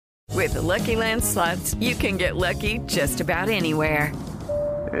With the Lucky Land Slots, you can get lucky just about anywhere.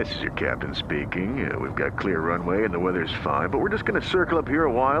 This is your captain speaking. We've got clear runway and the weather's fine, but we're just going to circle up here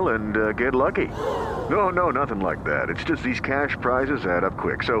a while and get lucky. No, nothing like that. It's just these cash prizes add up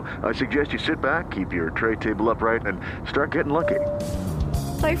quick. So I suggest you sit back, keep your tray table upright, and start getting lucky.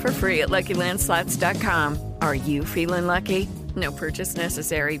 Play for free at LuckyLandSlots.com. Are you feeling lucky? No purchase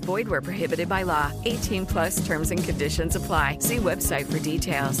necessary. Void where prohibited by law. 18+ terms and conditions apply. See website for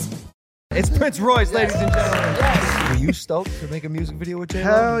details. It's Prince Royce, ladies and gentlemen. Yes. Were you stoked to make a music video with J-Lo?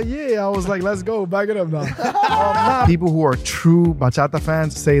 Hell yeah. I was like, let's go. Back it up now. People who are true bachata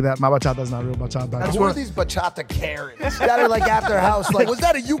fans say that my bachata is not real bachata. Who are these bachata Karens that are like at their house? Like, was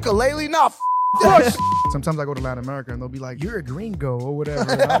that a ukulele? Nah, this. Sometimes I go to Latin America and they'll be like, you're a gringo or whatever.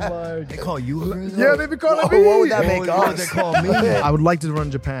 And I'm like, They call you a gringo? yeah, they be calling me. What would that make What would us? they call me? I would like to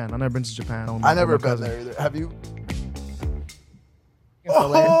run Japan. I've never been to Japan. I never been there either. Have you?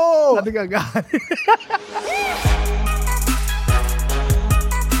 Oh, I think I got it.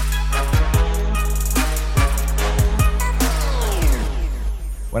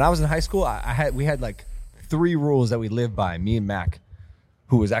 When I was in high school, we had like 3 rules that we lived by. Me and Mac,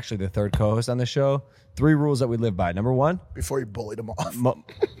 who was actually the third co-host on the show. 3 rules that we lived by. Number 1. Before you bullied him off.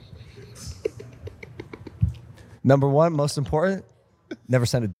 Number 1, most important, never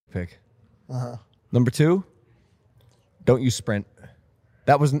send a dick pic. Number 2, don't use Sprint.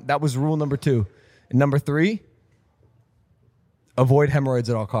 That was rule number 2. And number 3, avoid hemorrhoids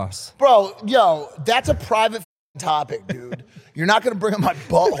at all costs. Bro, yo, that's a private topic, dude. You're not going to bring up my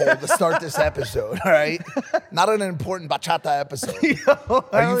butthole to start this episode, all right? Not an important bachata episode. Yo,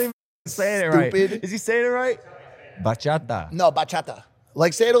 I Are don't you even saying it right. stupid? Is he saying it right? Bachata. No, bachata.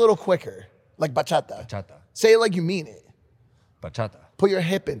 Like, say it a little quicker. Like bachata. Bachata. Say it like you mean it. Bachata. Put your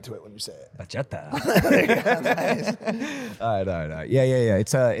hip into it when you say it. Bachata. All right. Yeah.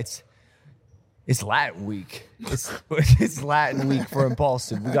 It's Latin week. It's Latin week for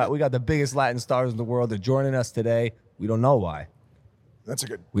Impulsive. We got the biggest Latin stars in the world. They're joining us today. We don't know why. That's a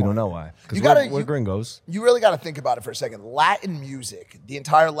good We point. don't know why. Because You we're gringos. You really got to think about it for a second. Latin music, the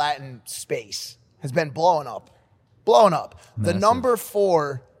entire Latin space, has been blowing up. The Massive. number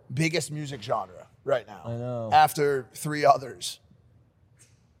 4 biggest music genre right now. I know. After 3 others.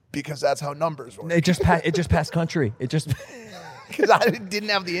 Because that's how numbers work. It just passed country. It just Because I didn't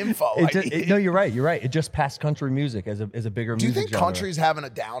have the info. no, you're right. It just passed country music as a bigger Do you music think genre. country's having a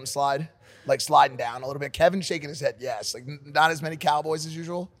downslide? Like sliding down a little bit? Kevin's shaking his head yes. Like not as many Cowboys as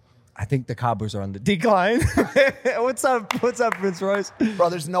usual? I think the Cowboys are on the decline. What's up, Prince Royce? Bro,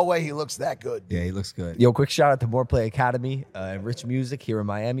 there's no way he looks that good. Yeah, he looks good. Yo, quick shout out to More Play Academy and Rich Music here in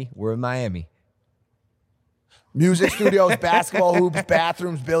Miami. We're in Miami. Music studios, basketball hoops,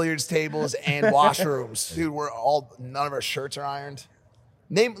 bathrooms, billiards tables, and washrooms. Dude, none of our shirts are ironed.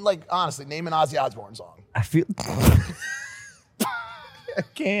 Honestly, name an Ozzy Osbourne song. I feel I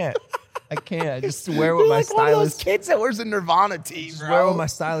can't. I just wear what You're my like one of those stylist kids that wears a Nirvana tee, just bro. wear what my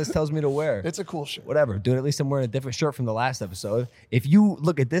stylist tells me to wear. It's a cool shirt. Whatever. Dude, at least I'm wearing a different shirt from the last episode. If you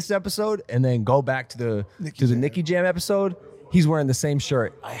look at this episode and then go back to the Nicky Jam episode, he's wearing the same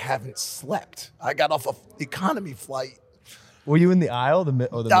shirt. I haven't slept. I got off an economy flight. Were you in the aisle or the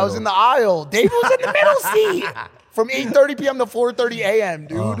middle? I was in the aisle. Dave was in the middle seat from 8:30 p.m. to 4:30 a.m.,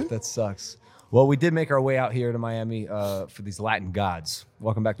 dude. Oh, that sucks. Well, we did make our way out here to Miami for these Latin gods.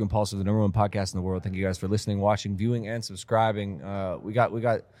 Welcome back to Impulsive, the #1 podcast in the world. Thank you guys for listening, watching, viewing, and subscribing. We got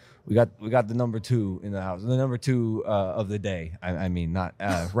the number 2 in the house, the number 2 of the day. I mean, not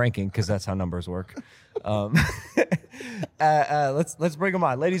ranking because that's how numbers work. Let's bring him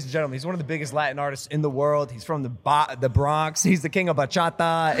on, ladies and gentlemen. He's one of the biggest Latin artists in the world. He's from the Bronx. He's the king of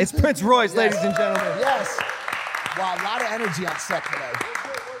bachata. It's Prince Royce, ladies and gentlemen. Yes. Wow, a lot of energy on set today.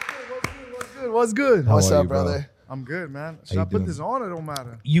 What's good? How What's are up, you, bro? brother? I'm good, man. Should you I put doing? this on? It don't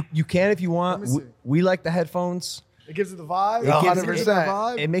matter. You can if you want. Let me see. We like the headphones. It gives it the vibe. It gives 100% it-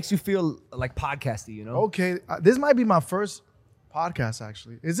 vibe. It makes you feel like podcasty, you know? Okay, this might be my first podcast.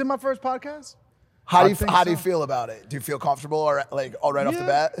 Actually, is it my first podcast? How do I think you so. feel about it? Do you feel comfortable or like all right off the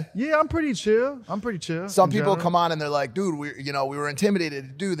bat? Yeah, I'm pretty chill. Some in people general. come on and they're like, dude, we were intimidated to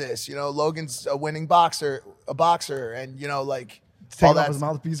do this. You know, Logan's a winning boxer, and like Take all off that. his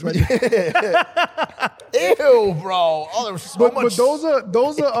mouthpiece right Ew, bro. Oh, there was so but much. those are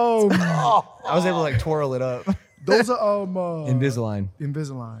I was able to like twirl it up. Invisalign.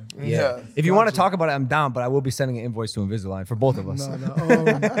 Invisalign. Yeah. If you want to talk about it, I'm down, but I will be sending an invoice to Invisalign for both of us. No. Yo,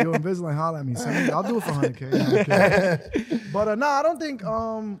 Invisalign, holla at me. I'll do it for 100K. Okay. But I don't think.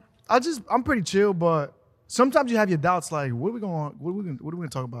 I'm pretty chill, but sometimes you have your doubts. Like, what are we going to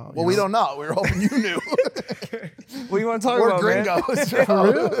talk about? Well, we don't know. We were hoping you knew. What do you want to talk We're about, gringos. man? For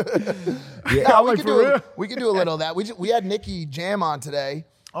real? Yeah. No, like, for real? we could do a little of that. We had Nicky Jam on today.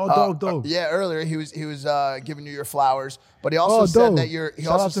 Oh, dope. Yeah, earlier he was giving you your flowers, but he also Oh, said dope. that you're. He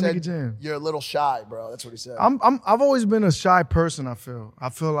Shout also out to Nicky said Jam. you're a little shy, bro. That's what he said. I've always been a shy person. I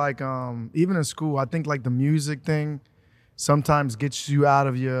feel like even in school, I think like the music thing sometimes gets you out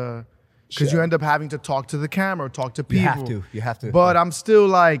of your, because you end up having to talk to the camera, talk to people. You have to. But I'm still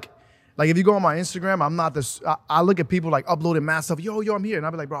like if you go on my Instagram, I'm not this. I look at people like uploading mass stuff. Yo, I'm here, and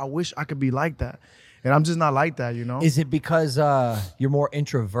I'll be like, bro, I wish I could be like that. And I'm just not like that, you know? Is it because you're more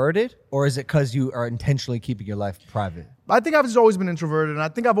introverted, or is it because you are intentionally keeping your life private? I think I've just always been introverted, and I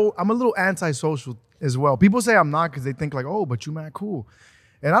think I'm a little antisocial as well. People say I'm not because they think like, oh, but you mad cool.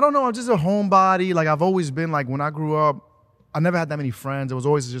 And I don't know, I'm just a homebody. Like I've always been like, when I grew up, I never had that many friends. It was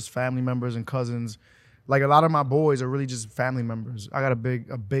always just family members and cousins. Like a lot of my boys are really just family members. I got a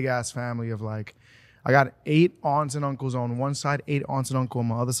big ass family of like, I got 8 aunts and uncles on one side, 8 aunts and uncles on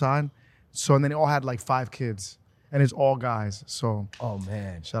my other side. So, and then they all had like 5 kids, and it's all guys. So, Oh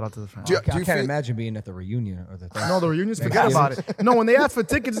man, shout out to the family. Do you I can't feel- imagine being at the reunion or the thing. No, the reunions, forget about it. No, when they ask for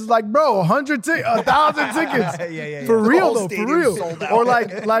tickets, it's like, bro, 1,000 tickets. Yeah. For The real whole though, for stadium real. sold out. Or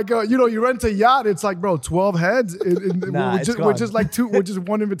like you rent a yacht. It's like, bro, 12 heads. Nah, it's We're gone. just like 2, which is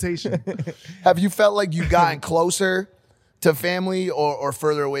 1 invitation. Have you felt like you've gotten closer to family or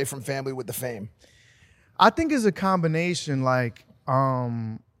further away from family with the fame? I think it's a combination. Like,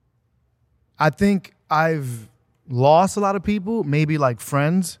 I think I've lost a lot of people, maybe like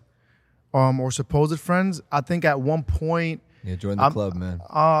friends, or supposed friends. I think at one point, Yeah, join the club, man.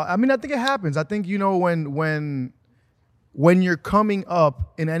 I mean, I think it happens. I think, you know, when you're coming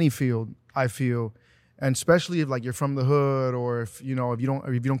up in any field, I feel, and especially if like you're from the hood, or if you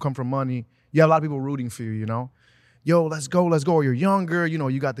don't come from money, you have a lot of people rooting for you, you know. Yo, let's go. Or you're younger, you know,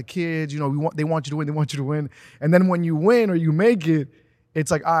 you got the kids, you know, they want you to win. And then when you win or you make it, it's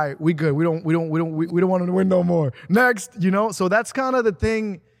like, all right, we good. We don't want to win no more. Next, you know. So that's kind of the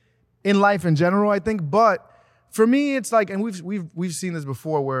thing in life in general, I think. But for me, it's like, and we've seen this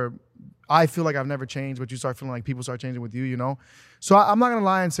before, where I feel like I've never changed, but you start feeling like people start changing with you, you know. So I'm not gonna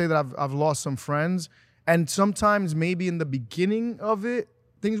lie and say that I've lost some friends, and sometimes maybe in the beginning of it,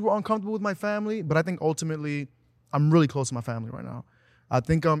 things were uncomfortable with my family, but I think ultimately I'm really close to my family right now. I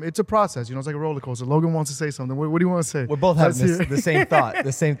think it's a process, you know. It's like a roller coaster. Logan wants to say something. What do you want to say? We're both having the same thought.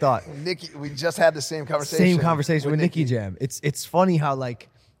 The same thought. Nicky, we just had the same conversation. Same conversation with Nicky Jam. It's funny how, like,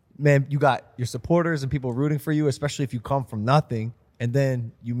 man, you got your supporters and people rooting for you, especially if you come from nothing, and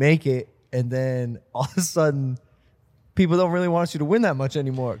then you make it, and then all of a sudden people don't really want you to win that much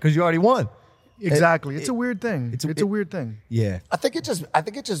anymore because you already won. Exactly. It's a weird thing. It's a weird thing. Yeah. I think it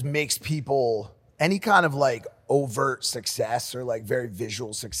just makes people, any kind of like overt success or like very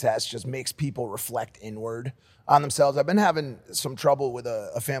visual success just makes people reflect inward on themselves. I've been having some trouble with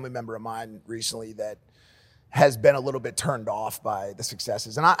a family member of mine recently that has been a little bit turned off by the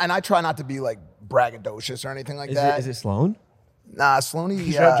successes. And I try not to be like braggadocious or anything like that. Is it Sloan? Nah,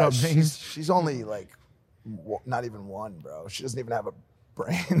 Sloaney, Shut up, man. she's only like not even 1, bro. She doesn't even have a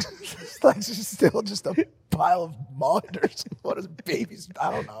brain. Like she's still just a pile of monitors. What is babies?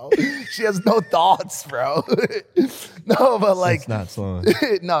 I don't know. She has no thoughts, bro. No, but like It's not Sloan.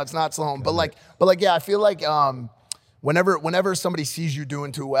 No, it's not Sloan. But like, yeah, I feel like whenever somebody sees you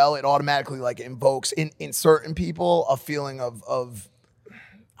doing too well, it automatically like invokes in certain people a feeling of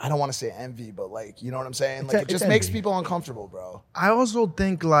I don't want to say envy, but like, you know what I'm saying? Like it just makes people uncomfortable, bro. I also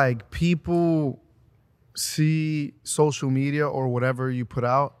think like people see social media or whatever you put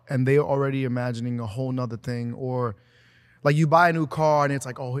out and they're already imagining a whole nother thing, or like you buy a new car and it's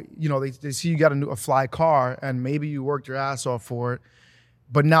like, oh, you know, they see you got a fly car and maybe you worked your ass off for it.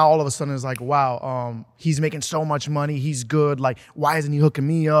 But now all of a sudden it's like, wow, he's making so much money, he's good. Like, why isn't he hooking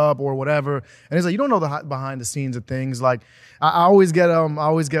me up or whatever? And it's like, you don't know the behind the scenes of things. Like, I always get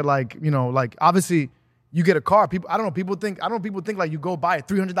like, you know, like obviously you get a car. People think like you go buy it,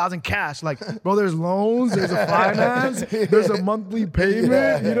 $300,000 cash. Like, bro, there's loans, there's a finance, there's a monthly payment.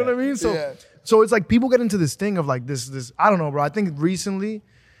 Yeah. You know what I mean? So it's like people get into this thing of like this. I don't know, bro. I think recently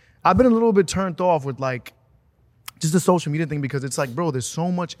I've been a little bit turned off with like just the social media thing, because it's like, bro, there's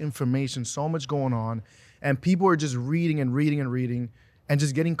so much information, so much going on, and people are just reading and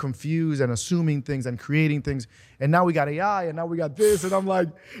just getting confused and assuming things and creating things. And now we got AI and now we got this, and I'm like,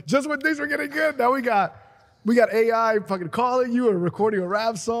 just when things were getting good, now we got We got AI fucking calling you or recording a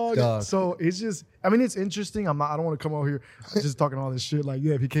rap song. Dog. So it's just, I mean, it's interesting. I don't want to come out here just talking all this shit. Like,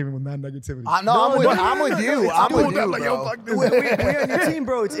 yeah, if he came in with mad negativity. I'm with you. I'm with you, like, yo, bro. fuck this. We're on your team,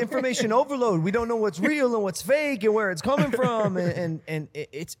 bro. It's information overload. We don't know what's real and what's fake and where it's coming from, and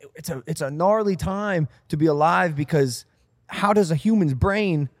it's a gnarly time to be alive, because how does a human's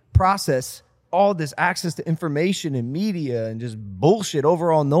brain process all this access to information and media and just bullshit,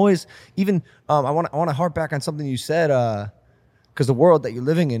 overall noise? Even I want to harp back on something you said, because the world that you're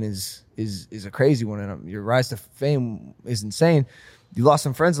living in is a crazy one, and your rise to fame is insane. You lost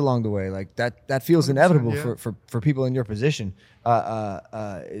some friends along the way, like that feels inevitable for people in your position.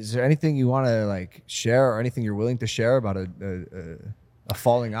 Is there anything you want to like share, or anything you're willing to share about a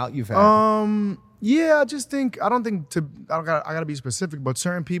falling out you've had? Yeah, I gotta be specific, but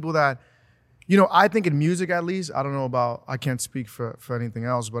certain people that, you know, I think in music at least, I don't know about, I can't speak for anything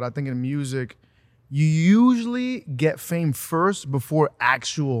else, but I think in music, you usually get fame first before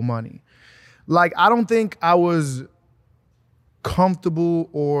actual money. Like, I don't think I was comfortable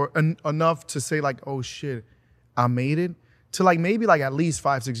or enough to say like, oh shit, I made it, to like maybe like at least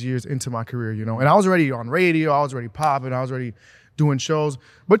 5-6 years into my career, you know? And I was already on radio, I was already popping, I was already doing shows.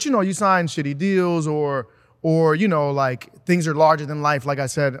 But you know, you sign shitty deals or you know, like things are larger than life, like I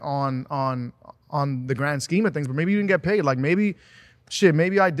said, on the grand scheme of things, but maybe you didn't get paid. Like maybe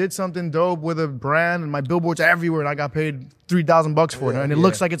I did something dope with a brand and my billboards are everywhere and I got paid $3,000 for it, and it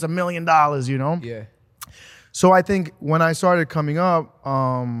looks like it's $1 million, you know? Yeah. So I think when I started coming up,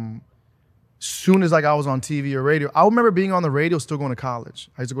 soon as like I was on TV or radio, I remember being on the radio still going to college.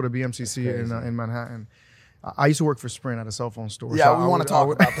 I used to go to BMCC in Manhattan. I used to work for Sprint at a cell phone store. Yeah, so we want to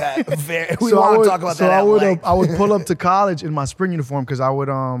talk about that. I would pull up to college in my Sprint uniform, because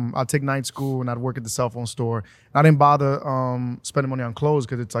I'd take night school and I'd work at the cell phone store. I didn't bother spending money on clothes,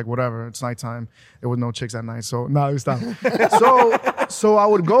 because it's like whatever, it's nighttime. There was no chicks at night, so no, it was time. So I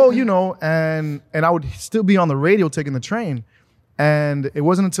would go, you know, and I would still be on the radio taking the train. And it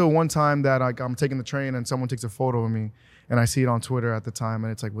wasn't until one time that I'm taking the train and someone takes a photo of me. And I see it on Twitter at the time,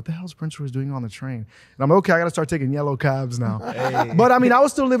 and it's like, what the hell is Prince Royce doing on the train? And I'm like, okay, I got to start taking yellow cabs now. Hey. But I mean, I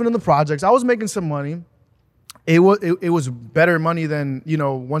was still living in the projects. I was making some money. It was better money than, you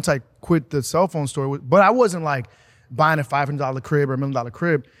know, once I quit the cell phone store. But I wasn't like buying a $500 crib or $1 million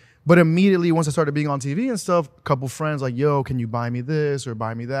crib. But immediately, once I started being on TV and stuff, a couple friends like, yo, can you buy me this or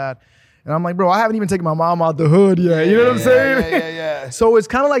buy me that? And I'm like, bro, I haven't even taken my mom out the hood yet. You know what I'm saying? Yeah. So it's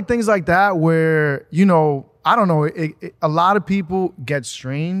kind of like things like that where, you know, I don't know, a lot of people get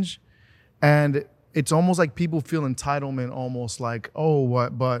strange, and it's almost like people feel entitlement, almost like, oh,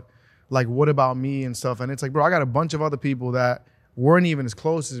 what about me and stuff? And it's like, bro, I got a bunch of other people that weren't even as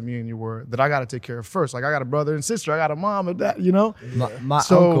close as me and you were that I got to take care of first. Like, I got a brother and sister, I got a mom and that, you know? My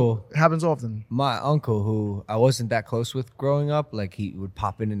uncle. It happens often. My uncle, who I wasn't that close with growing up, like he would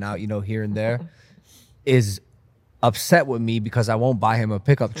pop in and out, you know, here and there, is upset with me because I won't buy him a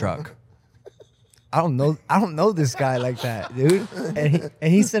pickup truck. I don't know this guy like that, dude. And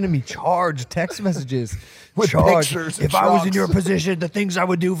he's sending me charged text messages. With pictures of if I was in your position, the things I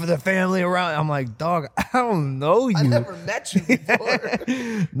would do for the family around. I'm like, dog, I don't know you. I never met you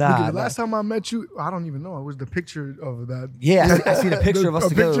before. Nah. The last time I met you, I don't even know. It was the picture of that. Yeah, I seen a picture of us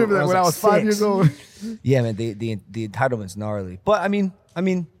together. A picture of that when I was 5 years old. Yeah, man, the entitlement's gnarly. But I mean,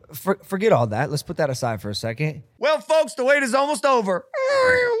 forget all that. Let's put that aside for a second. Well, folks, the wait is almost over.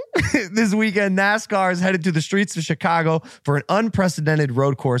 This weekend, NASCAR is headed to the streets of Chicago for an unprecedented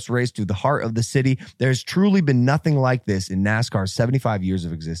road course race through the heart of the city. There's truly been nothing like this in NASCAR's 75 years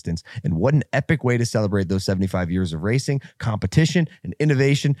of existence. And what an epic way to celebrate those 75 years of racing, competition, and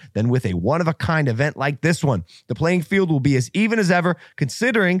innovation than with a one-of-a-kind event like this one. The playing field will be as even as ever,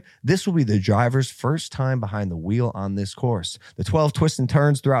 considering this will be the driver's first time behind the wheel on this course. The 12 twists and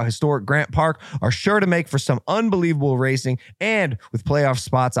turns throughout historic Grant Park are sure to make for some unbelievable racing, and with playoff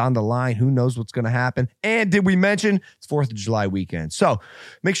spots on the line, who knows what's going to happen. And did we mention it's 4th of July weekend? So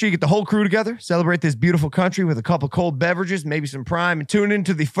make sure you get the whole crew together, celebrate this beautiful country with a couple cold beverages, maybe some Prime, and tune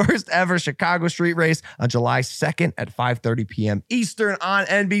into the first ever Chicago street race on July 2nd at 5:30 p.m. Eastern on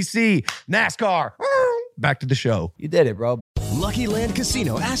NBC. NASCAR. Back to the show. You did it, bro. Lucky Land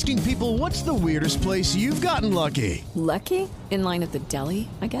Casino, asking people, what's the weirdest place you've gotten lucky? Lucky? In line at the deli,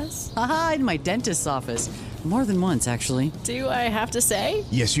 I guess? Aha, in my dentist's office. More than once, actually. Do I have to say?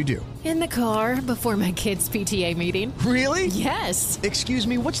 Yes, you do. In the car before my kids' PTA meeting. Really? Yes. Excuse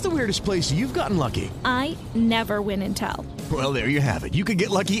me, what's the weirdest place you've gotten lucky? I never win and tell. Well, there you have it. You can get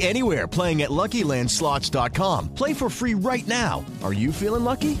lucky anywhere, playing at LuckyLandSlots.com. Play for free right now. Are you feeling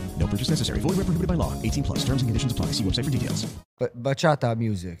lucky? No purchase necessary. Void where prohibited by law. 18 plus. Terms and conditions apply. See website for details. But bachata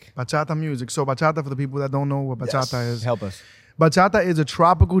music. Bachata music. So bachata, for the people that don't know what bachata is. Help us. Bachata is a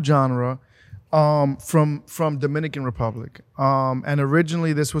tropical genre from Dominican Republic. And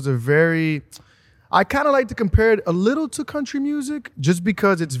originally this was I kind of like to compare it a little to country music just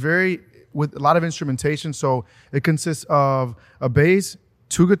because it's with a lot of instrumentation. So it consists of a bass,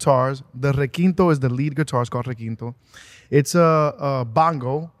 2 guitars. The requinto is the lead guitar. It's called requinto. It's a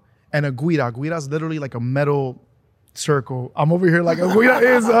bongo and a guira. Guira is literally like a metal circle. I'm over here like a guira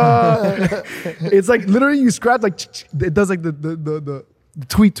is, it's like literally you scratch like, it does like the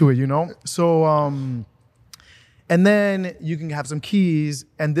tweet to it, you know? So, and then you can have some keys.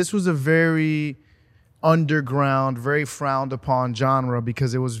 And this was a very underground, very frowned upon genre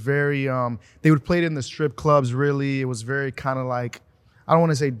because it was very, they would play it in the strip clubs, really. It was very kind of like, I don't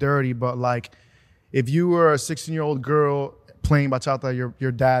want to say dirty, but like if you were a 16-year-old girl playing bachata,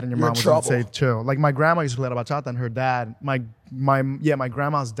 your dad and your mom would say chill. Like my grandma used to play bachata and her dad, my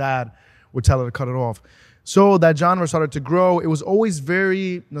grandma's dad would tell her to cut it off. So that genre started to grow. It was always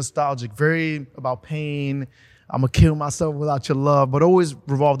very nostalgic, very about pain. I'm gonna kill myself without your love, but always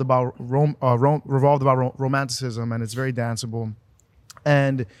revolved about romanticism, and it's very danceable.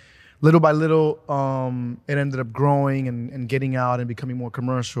 And little by little, it ended up growing and getting out and becoming more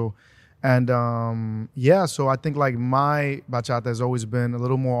commercial. And so I think like my bachata has always been a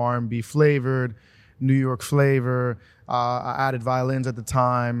little more R&B flavored, New York flavor. I added violins at the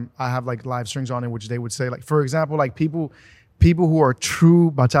time. I have like live strings on it, which they would say, like, for example, like people who are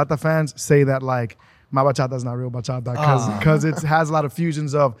true bachata fans say that like my bachata is not real bachata because it has a lot of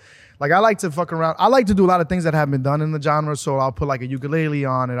fusions of, like, I like to fuck around. I like to do a lot of things that have been done in the genre. So I'll put like a ukulele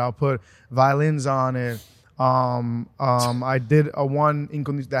on it. I'll put violins on it. I did a one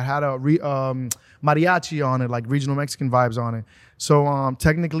that had a mariachi on it, like regional Mexican vibes on it. So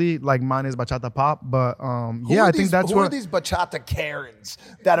technically, like mine is bachata pop, but I think that's who are these bachata Karens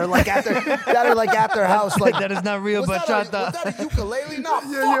that are like at their house, like that is not real bachata. Was that a ukulele? No,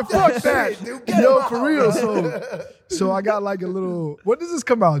 fuck that, dude. Yo, for real. So I got like a little. When does this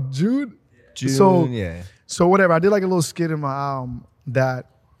come out? June. So whatever. I did like a little skit in my album that,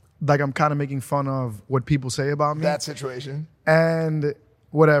 like, I'm kind of making fun of what people say about me. That situation. And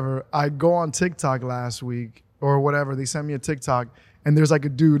whatever. I go on TikTok last week or whatever. They sent me a TikTok and there's like a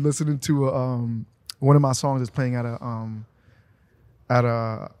dude listening to one of my songs that's playing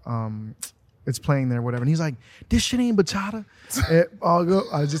it's playing there, whatever. And he's like, this shit ain't bachata.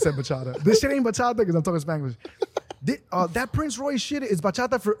 I just said bachata. This shit ain't bachata because I'm talking Spanish. That Prince Royce shit is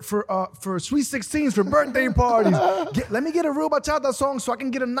bachata for sweet 16s, for birthday parties. Let me get a real bachata song so I can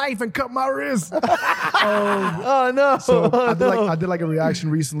get a knife and cut my wrist. Oh no! So I did like a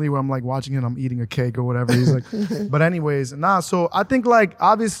reaction recently where I'm like watching it and I'm eating a cake or whatever. He's like, but anyways, So I think like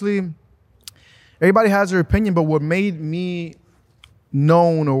obviously everybody has their opinion, but what made me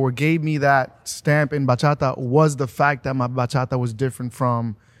known or what gave me that stamp in bachata was the fact that my bachata was different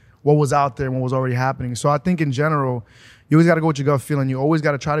from what was out there and what was already happening. So I think in general, you always got to go with your gut feeling. You always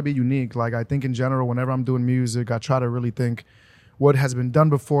got to try to be unique. Like I think in general, whenever I'm doing music, I try to really think what has been done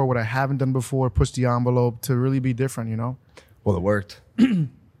before, what I haven't done before, push the envelope to really be different, you know? Well, it worked.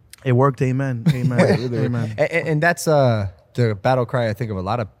 It worked. Amen. Amen. Amen. And that's the battle cry, I think, of a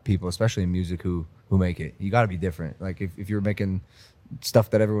lot of people, especially in music, who make it. You got to be different. Like if you're making stuff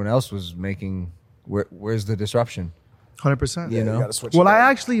that everyone else was making, where's the disruption? 100%. You know? You gotta switch well, it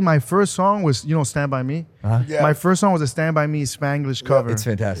up. my first song was, Stand By Me. Uh-huh. Yeah. My first song was a Stand By Me Spanglish cover. It's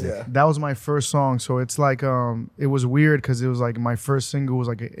fantastic. Yeah. That was my first song. So it's like, it was weird because it was like my first single was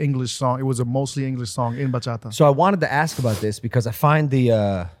like an English song. It was a mostly English song in bachata. So I wanted to ask about this because I find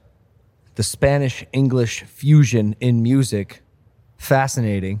the Spanish-English fusion in music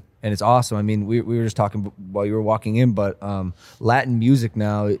fascinating. And it's awesome. I mean, we were just talking while you were walking in, but Latin music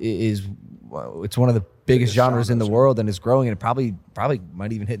now it's one of the biggest genres in the world, and it's growing, and it probably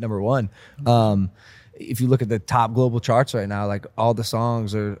might even hit number one. If you look at the top global charts right now, like all the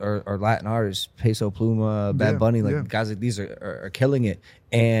songs are Latin artists, Peso Pluma, Bad Bunny, like guys like these are killing it.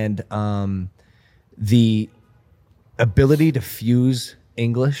 And the ability to fuse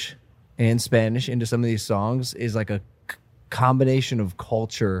English and Spanish into some of these songs is like a combination of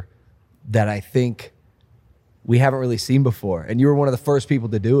culture that I think we haven't really seen before, and you were one of the first people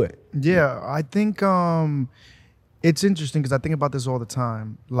to do it. Yeah, I think it's interesting because I think about this all the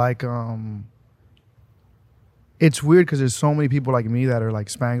time. Like, it's weird because there's so many people like me that are like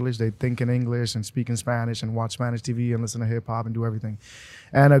Spanglish. They think in English and speak in Spanish and watch Spanish TV and listen to hip hop and do everything.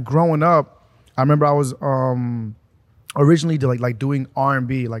 And growing up, I remember I was originally doing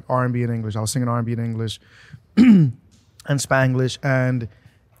R&B, like R&B in English. I was singing R&B in English and Spanglish, and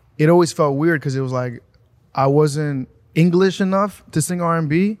it always felt weird because it was like I wasn't English enough to sing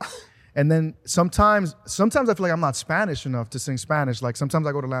R&B. And then sometimes I feel like I'm not Spanish enough to sing Spanish. Like sometimes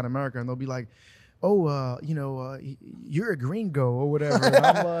I go to Latin America and they'll be like, oh, you're a gringo or whatever. And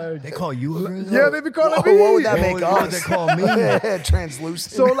I'm like, They call you a gringo? yeah, they be calling me. What would that make us? They call me.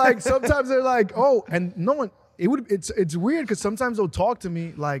 Translucent. So like sometimes they're like, oh, and no one. It's weird because sometimes they'll talk to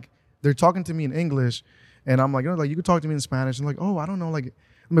me like they're talking to me in English, and I'm like, you could talk to me in Spanish. And like, oh, I don't know, like.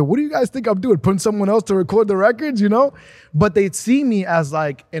 I mean, what do you guys think I'm doing? Putting someone else to record the records, But they'd see me as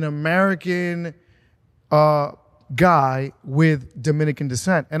like an American guy with Dominican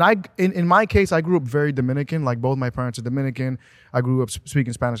descent. And in my case, I grew up very Dominican. Like both my parents are Dominican. I grew up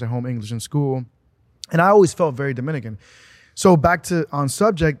speaking Spanish at home, English in school. And I always felt very Dominican. So back to on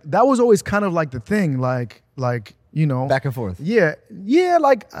subject, that was always kind of like the thing, like Back and forth. Yeah.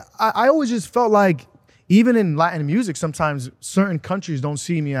 Like I always just felt like, even in Latin music, sometimes certain countries don't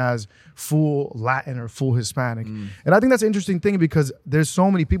see me as full Latin or full Hispanic. And I think that's an interesting thing because there's so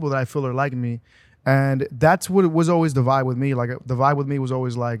many people that I feel are like me. And that's what was always the vibe with me. Like the vibe with me was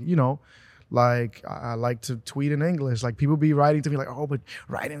always like, like I like to tweet in English. Like people be writing to me like, oh, but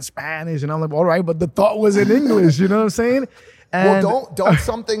write in Spanish. And I'm like, all right, but the thought was in English. You know what I'm saying? And well, don't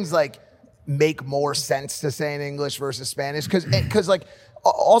some things like make more sense to say in English versus Spanish? Because like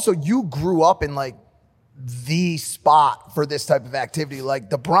also you grew up in like the spot for this type of activity.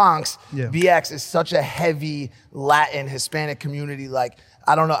 Like the Bronx, BX is such a heavy Latin Hispanic community. Like,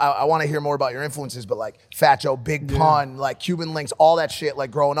 I don't know, I want to hear more about your influences, but like Fat Joe, Big Pun, like Cuban Links, all that shit,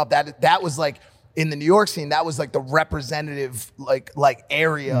 like growing up, that was like in the New York scene, that was like the representative like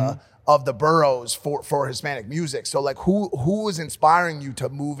area of the boroughs for Hispanic music. So like who was inspiring you to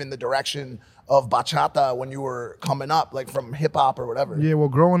move in the direction of bachata when you were coming up, like from hip hop or whatever? Yeah, well,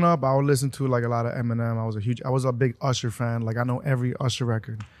 growing up, I would listen to like a lot of Eminem. I was a big Usher fan. Like I know every Usher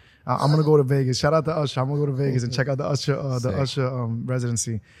record. I'm gonna go to Vegas. Shout out to Usher. I'm gonna go to Vegas and check out the Usher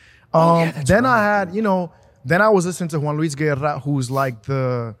residency. Then I had, then I was listening to Juan Luis Guerra, who's like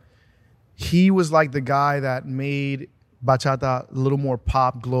he was like the guy that made bachata a little more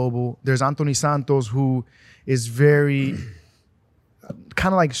pop global. There's Anthony Santos, who is very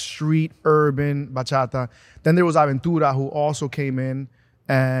kind of like street urban bachata. Then there was Aventura, who also came in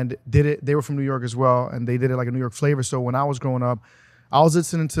and did it. They were from New York as well, and they did it like a New York flavor. So when I was growing up, I was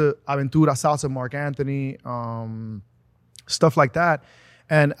listening to Aventura, Salsa, Mark Anthony, stuff like that.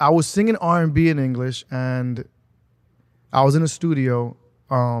 And I was singing R&B in English, and I was in a studio.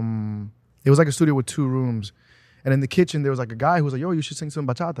 It was like a studio with 2 rooms. And in the kitchen, there was like a guy who was like, yo, you should sing some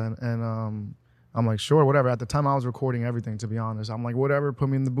bachata. And I'm like, sure, whatever. At the time, I was recording everything, to be honest. I'm like, whatever, put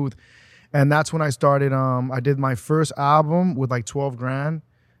me in the booth. And that's when I started. I did my first album with like 12 grand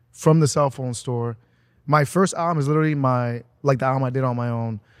from the cell phone store. My first album is literally the album I did on my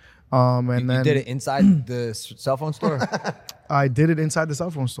own. And then you did it inside the cell phone store? I did it inside the cell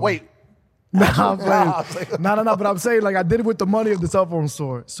phone store. Wait. No, but I'm saying like I did it with the money of the cell phone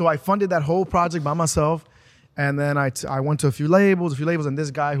store. So I funded that whole project by myself. And then I went to a few labels, and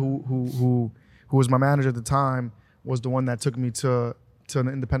this guy who was my manager at the time was the one that took me to an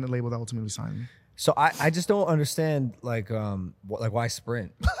independent label that ultimately signed me. So I just don't understand like why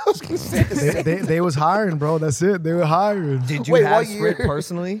Sprint? I was gonna say they was hiring, bro. That's it. They were hiring. Did you have Sprint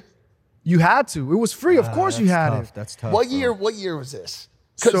personally? You had to. It was free. Of course you had tough. it. That's tough. What year was this?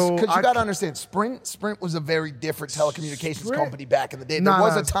 Because you got to understand, Sprint was a very different telecommunications company back in the day. There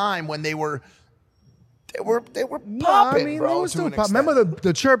was a time when they were popping, I mean, bro. they were still popping. Remember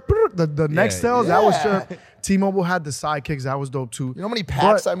the chirp, the Nextels? That was chirp. T-Mobile had the sidekicks. That was dope too. You know how many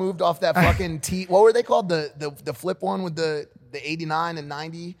packs I moved off that fucking what were they called? The flip one with the 89 and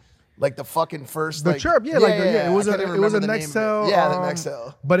 90? Like the fucking first chirp, it was a Nextel. Yeah, the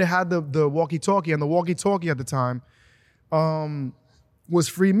Nextel. But it had the walkie-talkie, and the walkie-talkie at the time was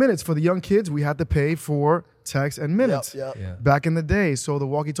free minutes for the young kids. We had to pay for text and minutes back in the day. So the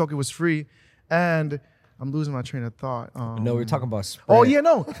walkie-talkie was free, and I'm losing my train of thought. No, we're talking about Sprint. Oh yeah,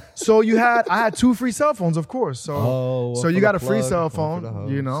 no. So I had 2 free cell phones, of course. So you got a free cell phone,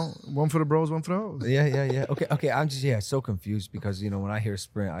 one for the bros, one for the hoes. Yeah. Okay. I'm just so confused because when I hear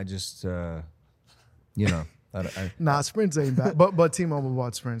Sprint, I just Nah, Sprint ain't bad. But T-Mobile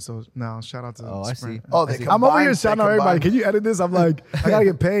bought Sprint, so now shout out to Sprint. I see. Oh, they I'm over here shouting out everybody. Can you edit this? I'm like, I gotta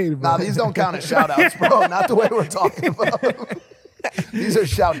get paid, bro. Nah, these don't count as shout outs, bro. Not the way we're talking about. These are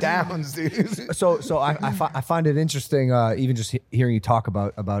shout downs, dude. So I find it interesting, even just hearing you talk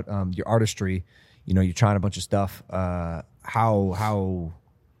about your artistry. You know, you're trying a bunch of stuff. How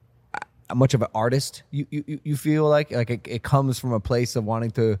much of an artist you feel like it comes from a place of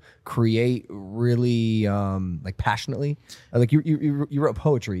wanting to create really like passionately, like you wrote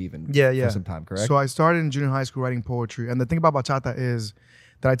poetry even for some time, correct? So I started in junior high school writing poetry, and the thing about bachata is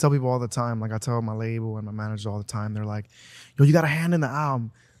that I tell people all the time, like I tell my label and my managers all the time, they're like, yo, you got a hand in the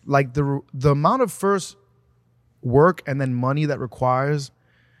album. Like the amount of first work and then money that requires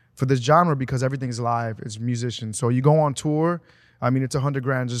for this genre, because everything is live, it's musicians. So you go on tour, I mean, it's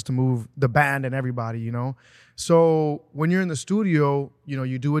 $100,000 just to move the band and everybody, you know? So when you're in the studio, you know,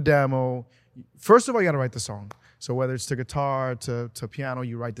 you do a demo. First of all, you gotta write the song. So whether it's to guitar, to piano,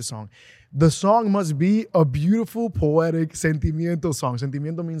 you write the song. The song must be a beautiful, poetic sentimiento song.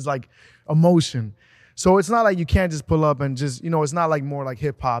 Sentimiento means like emotion. So it's not like you can't just pull up and just, you know, it's not like more like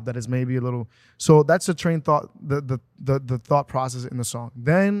hip hop that is maybe a little. So that's the train thought, the thought process in the song.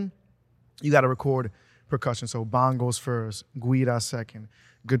 Then you got to record percussion. So bongos first, guira second,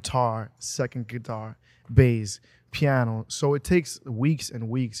 guitar, second guitar, bass, piano. So it takes weeks and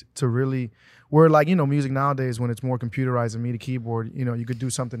weeks to really, where like, you know, music nowadays, when it's more computerized and MIDI keyboard, you know, you could do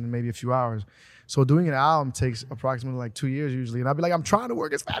something in maybe a few hours. So doing an album takes approximately like 2 years usually. And I'd be like, I'm trying to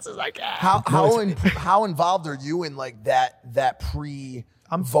work as fast as I can. How involved are you in like that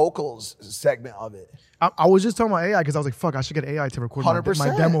vocals segment of it? I was just talking about AI because I was like, fuck, I should get AI to record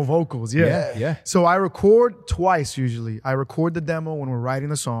my demo vocals. Yeah. So I record twice usually. I record the demo when we're writing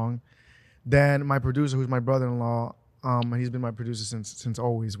the song. Then my producer, who's my brother-in-law, he's been my producer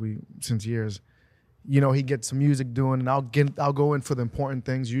since years. You know, he gets some music doing, and I'll go in for the important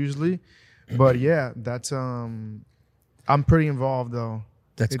things usually. But yeah, that's I'm pretty involved though.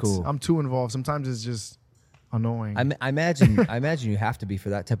 That's cool. I'm too involved. Sometimes it's just annoying. I imagine you have to be for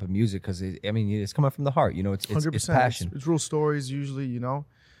that type of music because it's coming from the heart. You know, it's 100%. It's passion. It's real stories usually. You know,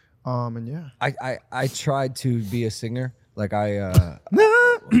 and yeah. I tried to be a singer. Like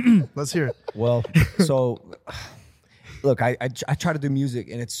Let's hear it. Well, so look, I try to do music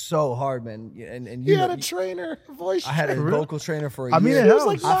and it's so hard, man. And you had a trainer, voice. I had a vocal trainer for a year. I mean, it helps.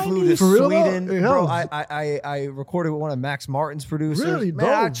 Like I flew to for real, Sweden, though? It bro. helps. I recorded with one of Max Martin's producers. Really? Man,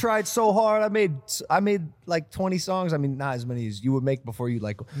 I Dope. tried so hard. I made like 20 songs. I mean, not as many as you would make before you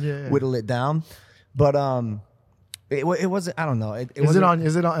like whittle it down, but It wasn't. I don't know. Is it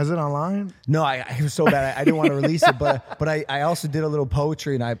online? No, it was so bad. I didn't want to release it, but I also did a little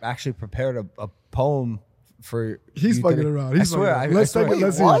poetry, and I actually prepared a poem for. He's fucking around. I swear. Let's take it.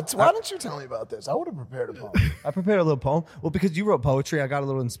 Let's see. What? Why didn't you tell me about this? I would have prepared a poem. I prepared a little poem. Well, because you wrote poetry, I got a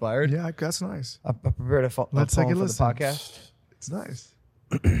little inspired. Yeah, that's nice. I prepared a poem for the podcast. It's nice.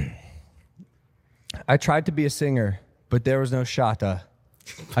 I tried to be a singer, but there was no shata.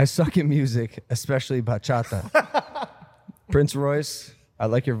 I suck at music, especially bachata. Prince Royce, I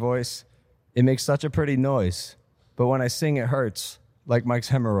like your voice. It makes such a pretty noise. But when I sing, it hurts, like Mike's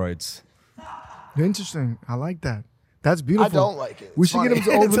hemorrhoids. Interesting. I like that. That's beautiful. I don't like it. We should get him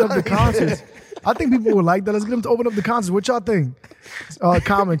to open up the concerts. I think people would like that. Let's get him to open up the concerts. What y'all think?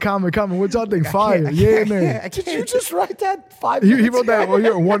 Comment. What y'all think? Fire. Yeah, man. Did you just write that 5 minutes He wrote that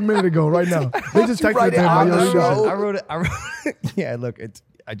 1 minute ago, right now. They just texted write it to it him. on Like, the yo, show? I wrote it. Yeah, look,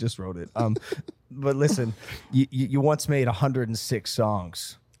 I just wrote it. But listen, you once made 106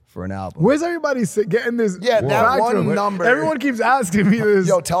 songs for an album. Where's everybody getting this? Yeah, that one number. Everyone keeps asking me this.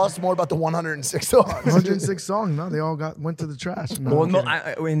 Yo, tell us more about the 106 songs. 106 songs. No, they all went to the trash. No, Well,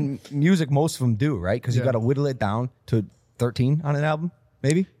 no, in music, most of them do, right? Because you got to whittle it down to 13 on an album,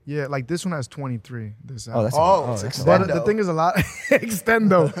 maybe. Yeah, like this one has 23. This Oh, that's it's But extendo. the thing is, a lot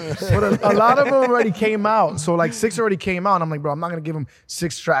extendo. But a lot of them already came out. So like 6 already came out. And I'm like, bro, I'm not gonna give them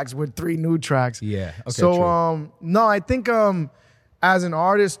 6 tracks with 3 new tracks. Yeah. Okay, so true. no, I think as an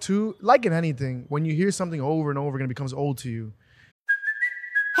artist too, like in anything, when you hear something over and over again, it becomes old to you.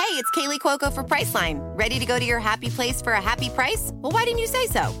 Hey, it's Kaylee Cuoco for Priceline. Ready to go to your happy place for a happy price? Well, why didn't you say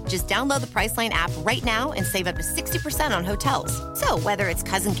so? Just download the Priceline app right now and save up to 60% on hotels. So whether it's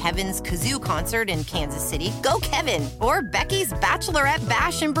Cousin Kevin's Kazoo Concert in Kansas City, go Kevin, or Becky's Bachelorette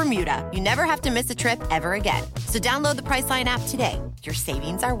Bash in Bermuda, you never have to miss a trip ever again. So download the Priceline app today. Your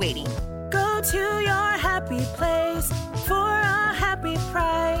savings are waiting. Go to your happy place for a happy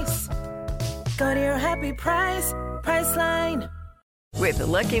price. Go to your happy price, Priceline. With the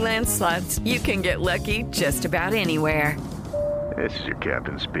Lucky Land Slots, you can get lucky just about anywhere. This is your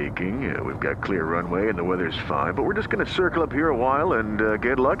captain speaking. We've got clear runway and the weather's fine, but we're just going to circle up here a while and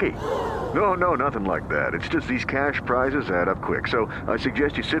get lucky. No, nothing like that. It's just these cash prizes add up quick. So I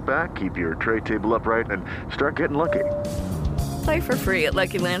suggest you sit back, keep your tray table upright, and start getting lucky. Play for free at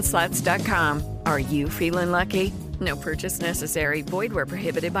LuckyLandSlots.com. Are you feeling lucky? No purchase necessary. Void where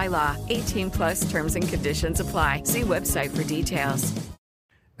prohibited by law. 18 plus terms and conditions apply. See website for details.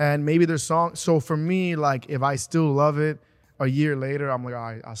 And maybe there's songs. So for me, like if I still love it a year later, I'm like, all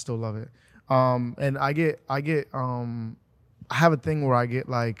right, I still love it. And I have a thing where I get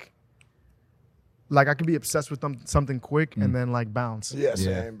like I could be obsessed with something quick and then like bounce. Yeah,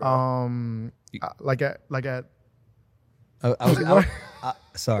 same, bro.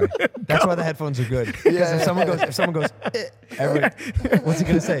 Sorry, that's why the headphones are good. Because if someone goes, what's he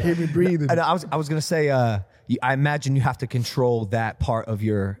gonna say? Hear me breathing. And I was gonna say, I imagine you have to control that part of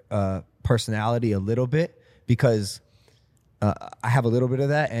your personality a little bit because I have a little bit of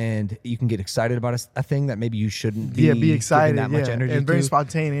that, and you can get excited about a thing that maybe you shouldn't be. Yeah, be excited. That much energy and very to.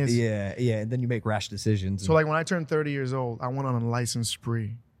 spontaneous. Yeah, and then you make rash decisions. So like when I turned 30 years old, I went on a license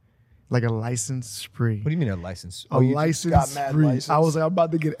spree. Like a license spree. What do you mean a license? License got mad spree. license? I was like, I'm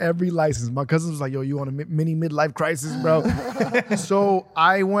about to get every license. My cousin was like, yo, you on a mini midlife crisis, bro? So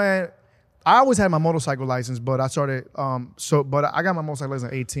I always had my motorcycle license, but I started, but I got my motorcycle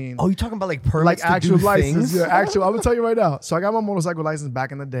license at 18. Oh, you talking about like permits Like actual to do license. things? Yeah, actual. I'm gonna tell you right now. So I got my motorcycle license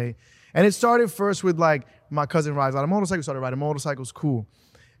back in the day. And it started first with like my cousin rides a lot of motorcycles, started riding motorcycles, cool.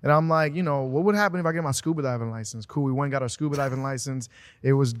 And I'm like, what would happen if I get my scuba diving license? Cool, we went and got our scuba diving license.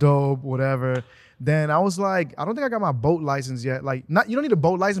 It was dope, whatever. Then I was like, I don't think I got my boat license yet. Like, you don't need a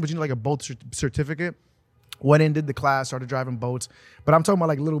boat license, but you need like a boat certificate. Went in, did the class, started driving boats. But I'm talking about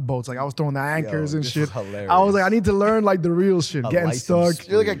like little boats. Like I was throwing the anchors and this shit. is hilarious. I was like, I need to learn like the real shit, getting license. stuck.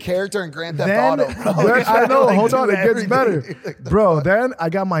 You're like a character in Grand Theft Then, Auto, bro. I know, Like, hold on, do it gets everything. better. Bro, then I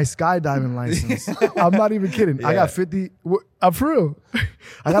got my skydiving license. I'm not even kidding. I got 50, I'm for real.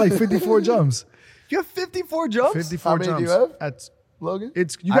 I got like 54 jumps. You have 54 jumps? 54 How many jumps. do you have? At, Logan? You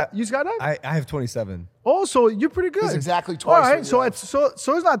skydive? I have 27. Oh, so you're pretty good. He's exactly twice All right, what so you have. it's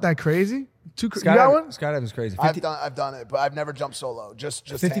not that crazy. You got one? Skydiving is crazy. I've done it, but I've never jumped solo. Just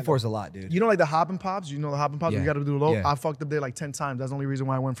 54 is a lot, dude. You know like the hop and pops? You know the hop and pops? Yeah. You got to do low. Yeah. I fucked up there like 10 times. That's the only reason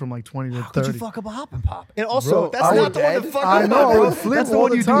why I went from like 20 to 30. How could you fuck up a hop and pop? And also, Bro, that's I not would the one to dead. fuck I up, know, bro. I would flip That's the all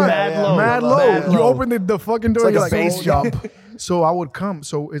one the you do time. mad low. Mad low. Mad You low. open the fucking door. It's you're like a base oh, jump. So I would come.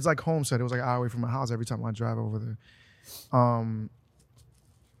 So it's like Homestead. It was like an hour away from my house every time I drive over there.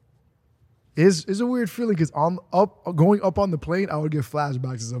 It's a weird feeling because going up on the plane, I would get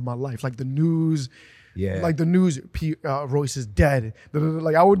flashbacks of my life, like the news. Yeah. Like the news, Royce is dead.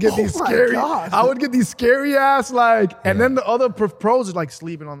 Like I would get these my scary, God. I would get these scary ass like, and then the other pros are like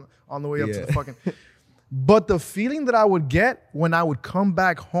sleeping on the way up to the fucking. But the feeling that I would get when I would come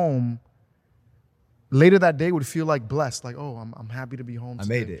back home later that day would feel like blessed. Like, oh, I'm happy to be home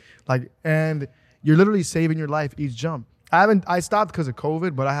today. I made it. Like, and you're literally saving your life each jump. I stopped because of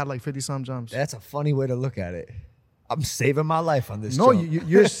COVID, but I had like 50-some jumps. That's a funny way to look at it. I'm saving my life on this No, jump.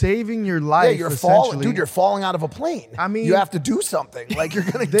 you're saving your life. Yeah, you're falling, essentially. dude. You're falling out of a plane. I mean- you have to do something. Like you're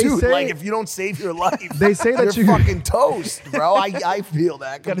gonna They do. say- Like if you don't save your life, They say that you're you- fucking toast, bro. I feel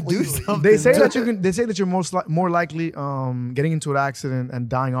that. Gotta do completely. something. They say that They say that you're more likely getting into an accident and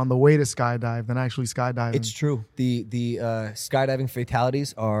dying on the way to skydive than actually skydiving. It's true. The skydiving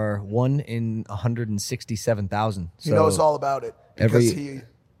fatalities are 1 in 167,000. He knows all about it because he.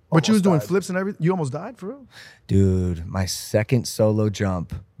 But you was almost doing died. flips and everything. You almost died for real. Dude, my second solo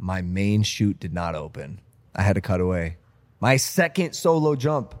jump, my main chute did not open. I had to cut away. My second solo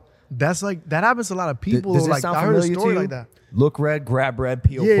jump. That's like that happens to a lot of people. Does it like sound I heard a familiar story to you? like that. Look red, grab red,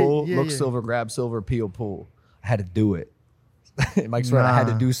 peel, Yeah, pull. yeah, Look yeah. silver, grab silver, peel, pull. I had to do it. Mike's right. I had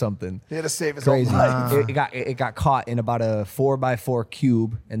to do something. He had to save his Crazy. own life. It got caught in about a 4x4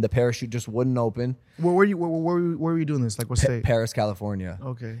 cube, and the parachute just wouldn't open. Where were you doing this? Like what state? Paris, California.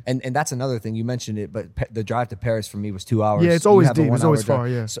 Okay. And that's another thing. You mentioned it, but the drive to Paris for me was 2 hours. Yeah, it's You always have a deep. It's 1 hour always drive. far,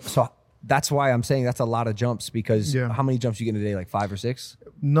 yeah. So that's why I'm saying that's a lot of jumps because how many jumps you get in a day? Like 5 or 6?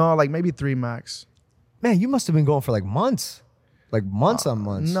 No, like maybe 3 max. Man, you must have been going for like months. Like months on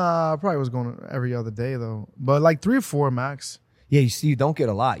months. Nah, I probably was going every other day though. But like 3 or 4 max. Yeah, you see, you don't get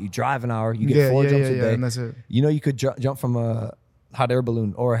a lot. You drive an hour, you get 4 jumps a day. And that's it. You know, you could jump from a hot air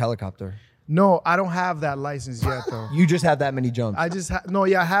balloon or a helicopter. No, I don't have that license yet though. You just have that many jumps. I just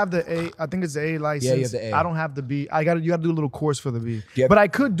I have the A. I think it's the A license. Yeah, you have the A. I don't have the B. You got to do a little course for the B. Yeah. But I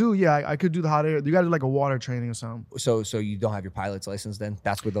could do I could do the hot air. You got to do like a water training or something. So you don't have your pilot's license then?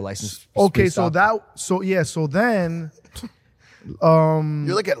 That's where the license. Okay, stopped. so then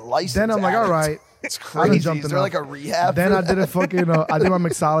You're like a license. then I'm like, all addict. right. It's I done crazy. jumped Is there enough. like a rehab? Then for I did a that? fucking I did my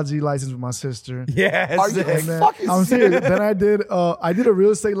mixology license with my sister. Yes. Are you And then, fucking I'm serious. Then I did a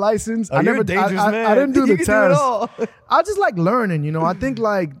real estate license. I you're never a dangerous I man. didn't do You the can test. do it all. I just like learning, I think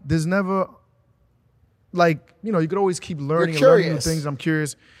like there's never like, you could always keep learning and learning new things. I'm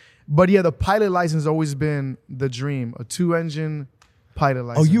curious. But yeah, the pilot license has always been the dream. A 2-engine pilot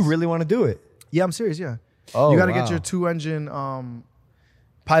license. Oh, you really want to do it? Yeah, I'm serious, yeah. Oh, you got to get your 2-engine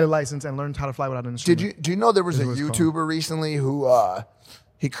pilot license and learn how to fly without an instrument. Do you know there was a YouTuber recently who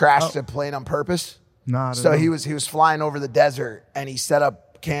he crashed a plane on purpose? Nah. So he was flying over the desert and he set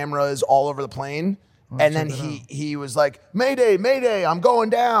up cameras all over the plane. And then he was like, Mayday, Mayday, I'm going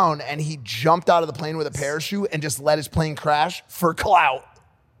down. And he jumped out of the plane with a parachute and just let his plane crash for clout.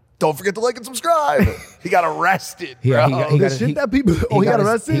 Don't forget to like and subscribe. He got arrested, bro. He got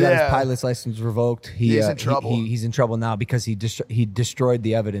arrested? He got his pilot's license revoked. He's in trouble. He's in trouble now because he destroyed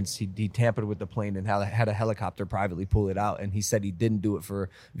the evidence. He tampered with the plane and had a helicopter privately pull it out. And he said he didn't do it for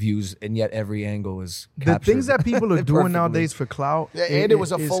views, and yet every angle was captured. The things that people are doing nowadays for clout. Yeah, and it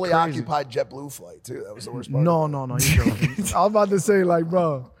was a fully occupied JetBlue flight, too. That was the worst part. No, you're joking. I was about to say, like,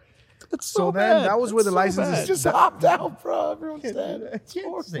 bro. So then that was where the licenses just hopped out, bro. Everyone's dead.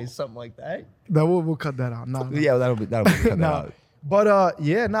 Can't say something like that. No, we'll cut that out. No. Yeah, that'll be cut that out. But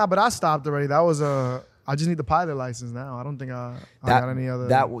but I stopped already. That was I just need the pilot license now. I don't think I got any other.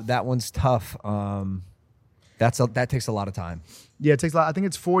 That one's tough. That takes a lot of time. Yeah, it takes a lot. I think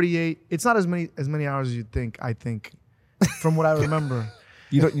it's 48. It's not as many hours as you'd think. I think, from what I remember.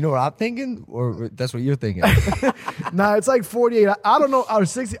 You know what I'm thinking, or that's what you're thinking? Nah, it's like 48. I don't know. Or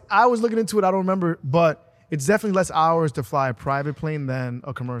 60. I was looking into it. I don't remember, but it's definitely less hours to fly a private plane than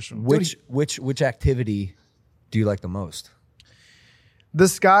a commercial. Which activity do you like the most? The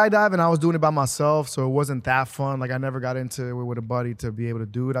skydiving, I was doing it by myself, so it wasn't that fun. Like I never got into it with a buddy to be able to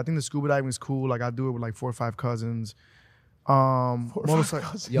do it. I think the scuba diving is cool. Like I do it with like 4 or 5 cousins.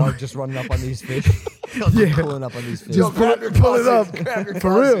 Y'all just running up on these fish. Pulling up on these fish. Just pull it up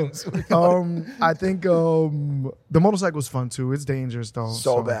for real. I think the motorcycle's fun too. It's dangerous though.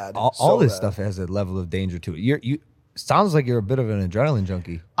 So bad. All this stuff has a level of danger to it. You sounds like you're a bit of an adrenaline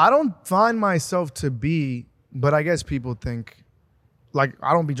junkie. I don't find myself to be, but I guess people think like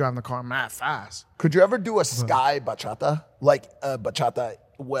I don't be driving the car mad fast. Could you ever do a sky bachata, like a bachata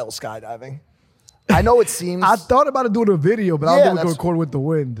while skydiving? I know it seems. I thought about it doing a video, but I don't think we can record with the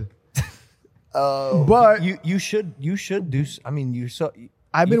wind. But you should do. I mean,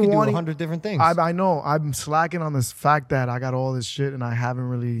 I've been wanting 100 different things. I know. I'm slacking on this fact that I got all this shit and I haven't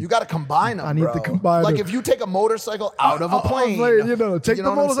really. You got to combine them. I need to combine. Like if you take a motorcycle out of a plane, take the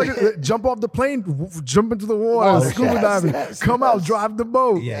motorcycle, jump off the plane, jump into the water, scuba diving, come out, drive the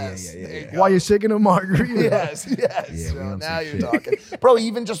boat. Yeah. While you're shaking a margarita. Yes. Yeah, now you're talking, bro. He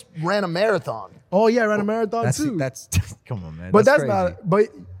even just ran a marathon. Oh yeah, I ran a marathon too. That's come on, man. But that's crazy. not. But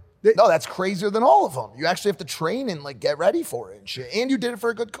no, that's crazier than all of them. You actually have to train and like get ready for it and shit. And you did it for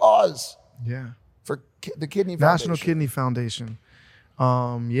a good cause. Yeah. For the Kidney Foundation. National Kidney Foundation.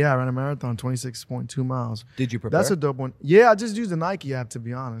 I ran a marathon, 26.2 miles. Did you prepare? That's a dope one. Yeah, I just used the Nike app to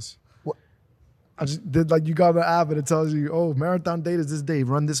be honest. What? I just did like you got the app and it tells you, oh, marathon date is this day.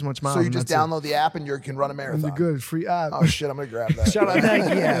 Run this much miles. So you just download the app and you can run a marathon. You're good. Free app. Oh shit, I'm gonna grab that. Shout out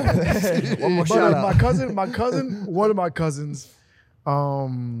Nike app. One more shout out. One of my cousins.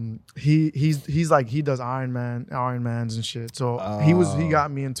 He's like he does Ironmans and shit. So he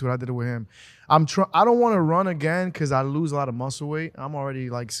got me into it. I did it with him. I don't want to run again because I lose a lot of muscle weight. I'm already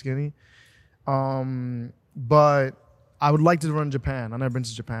like skinny. But I would like to run Japan. I've never been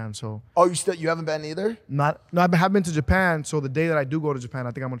to Japan, so. Oh, you haven't been either? No, I have been to Japan. So the day that I do go to Japan, I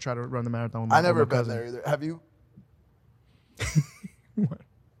think I'm gonna try to run the marathon. With my, I never been cousin. there either. Have you?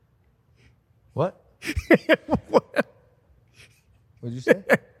 What? What'd you say?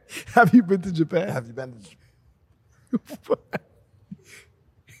 Have you been to Japan? Have you been to Japan?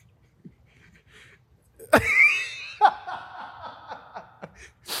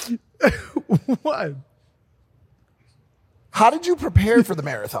 What? How did you prepare for the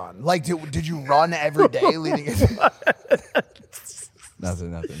marathon? Like, did you run every day leading into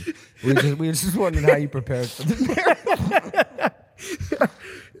Nothing. We were just wondering how you prepared for the marathon.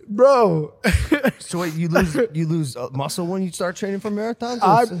 Bro. So wait, you lose muscle when you start training for marathons?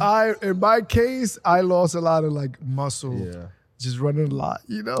 I in my case, I lost a lot of like muscle. Yeah. Just running a lot,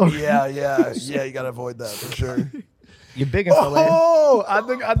 you know? Yeah, you gotta avoid that for sure. You're big in Philadelphia. Oh, I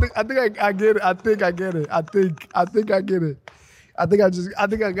think I get it. I think I get it. I think I get it. I think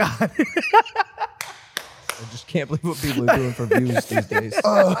I got it. I just can't believe what people are doing for views these days.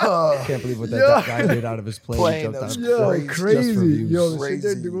 Can't believe what that guy did out of his plane. Crazy. Yo, the shit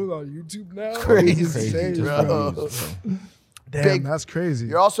they're doing on YouTube now. Crazy, bro. Damn, that's crazy.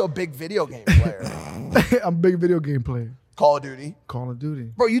 You're also a big video game player. I'm a big video game player. Call of Duty. Call of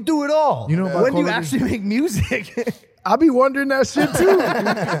Duty. Bro, you do it all. You know about when Call do you of Duty? actually make music? I be wondering that shit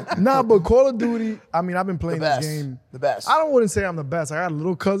too. Nah, but Call of Duty, I mean, I've been playing this game. The best. I don't want to say I'm the best. I got a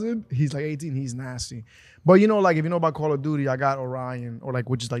little cousin. He's like 18. He's nasty. But you know, like if you know about Call of Duty, I got Orion, or like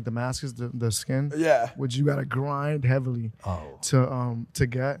which is like the mask is the skin. Yeah. Which you gotta grind heavily to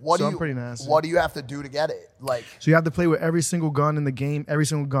get. I'm pretty nasty. What do you have to do to get it? Like, so you have to play with every single gun in the game, every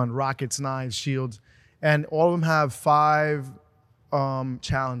single gun, rockets, knives, shields, and all of them have 5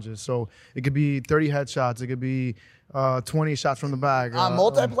 challenges. So it could be 30 headshots, it could be 20 shots from the bag. On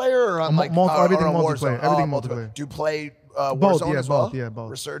multiplayer or on like everything or multiplayer? Everything multiplayer. Do you play both? Warzone Yeah, as well? both. Yeah, both.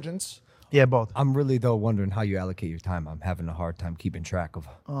 Resurgence. Yeah, both. I'm really though wondering how you allocate your time. I'm having a hard time keeping track of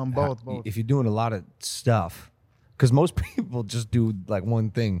both. If you're doing a lot of stuff, because most people just do like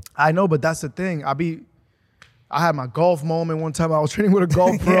one thing. I know, but that's the thing. I had my golf moment one time. I was training with a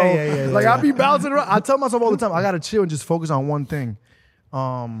golf pro. I be bouncing around. I tell myself all the time, I gotta chill and just focus on one thing.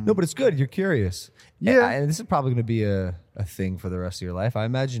 No, but it's good. You're curious. Yeah. And this is probably going to be a thing for the rest of your life. I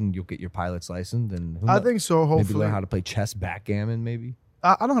imagine you'll get your pilot's license. And I think so, hopefully. Maybe learn how to play chess, backgammon, maybe.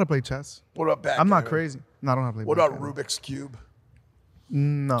 I don't know how to play chess. What about backgammon? I'm not crazy. No, I don't know how to play What backgammon. about Rubik's Cube?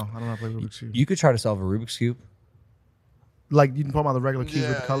 No, I don't know how to play Rubik's Cube. You could try to solve a Rubik's Cube. Like, you can put them on the regular cubes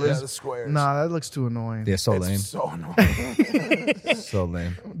with the colors? Yeah, the squares. Nah, that looks too annoying. They're so It's lame. so annoying. So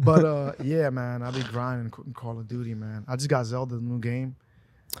lame. But, yeah, man, I be grinding in Call of Duty, man. I just got Zelda, the new game.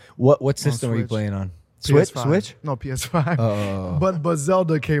 What system are you Switch. playing on? Switch? PS5. Switch? No, PS5. Oh. But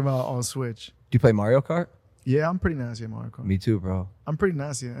Zelda came out on Switch. Do you play Mario Kart? Yeah, I'm pretty nasty at Mario Kart. Me too, bro. I'm pretty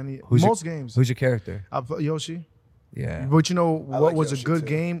nasty at most games. Who's your character? I play Yoshi. Yeah. But you know what like was Yoshi a good too.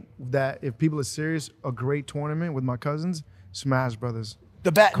 game that if people are serious, a great tournament with my cousins? Smash Brothers.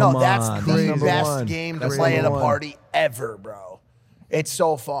 That's on, the that's number best one. game to That's play at a number one. party ever, bro. It's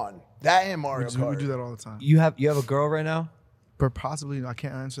so fun. That and Mario We Kart. do that all the time. You have a girl right now? But possibly, I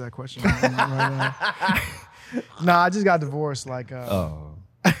can't answer that question right now. Nah, I just got divorced like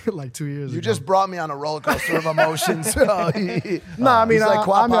like 2 years ago. You just brought me on a roller coaster of emotions. Nah, I mean, He's like,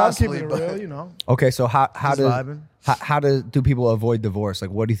 quite I'm possibly, keeping it but- real, you know. Okay, so how Just vibing. do people avoid divorce?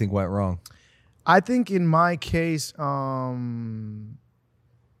 Like, what do you think went wrong? I think in my case, well,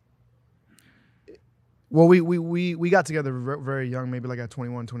 we got together very young, maybe like at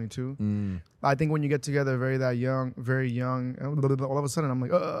 21, 22. I think when you get together very young, all of a sudden I'm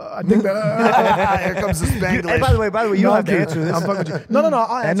like, I think that Here comes the Spanglish. Hey, by the way, you No, don't I'm have to kidding. answer this. I'm fucking with you. No.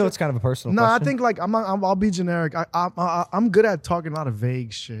 I know it's kind of a personal No, I question. think like I'll be generic. I'm good at talking a lot of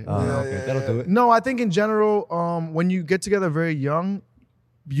vague shit. Okay, that'll do it. No, I think in general, when you get together very young,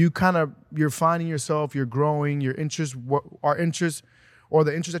 you're finding yourself, you're growing, your interests, our interests, or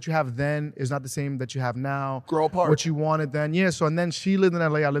the interest that you have then is not the same that you have now. Grow apart. What you wanted then, yeah. So and then she lived in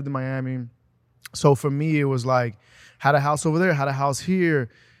LA, I lived in Miami. So for me, it was like had a house over there, had a house here.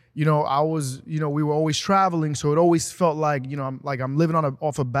 You know, we were always traveling, so it always felt like, I'm living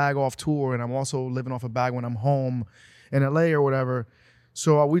off a bag off tour, and I'm also living off a bag when I'm home in LA or whatever.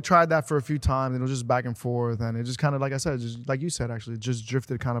 So we tried that for a few times, and it was just back and forth, and it just kind of, like I said, just like you said, actually, just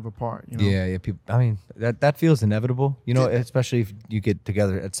drifted kind of apart. You know? Yeah. People. I mean, that feels inevitable. You know, especially if you get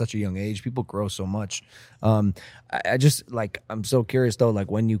together at such a young age, people grow so much. I just like, I'm so curious though,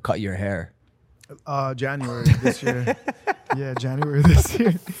 like when you cut your hair. January this year. Yeah, January this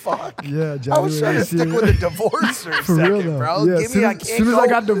year. Fuck. Yeah, January I was trying to this stick year. with the divorce for a For real second, though. bro. Yeah, Give me, I can't soon as I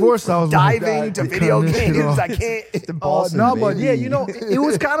got divorced, I was like, diving to God, video cutting this shit games. off. I can't. The Boston No, but baby. yeah, it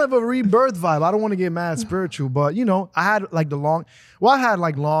was kind of a rebirth vibe. I don't want to get mad spiritual, but I had like I had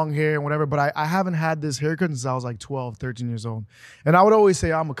like long hair and whatever, but I haven't had this haircut since I was like 12, 13 years old. And I would always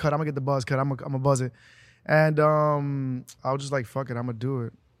say, I'm going to get the buzz cut, I'm going to buzz it. And I was just like, fuck it, I'm going to do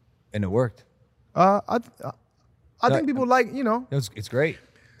it. And it worked. I think people like, It's great.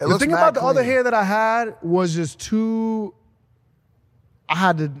 The thing about the other hair that I had was just too. I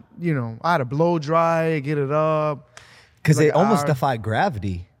had to blow dry it, get it up. Because Like it almost our- defied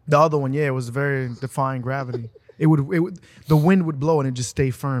gravity. The other one, yeah, it was very defying gravity. It would the wind would blow and it just stay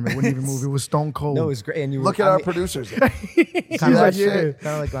firm. It wouldn't even move. It was stone cold. No, it was great. And you Look were, at I our mean, producers. She's like, yeah. Kind of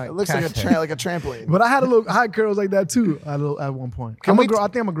like It looks like a trampoline. But I had curls like that too at one point. I think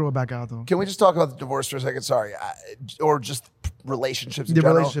I'm gonna grow it back out though. Can we just talk about the divorce for a second? Sorry, or just relationships in The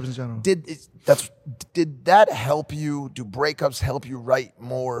general. relationships in general. Did that help you? Do breakups help you write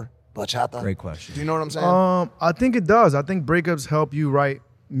more bachata? Great question. Do you know what I'm saying? I think it does. I think breakups help you write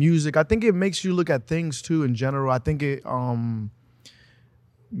music. I think it makes you look at things too in general. I think it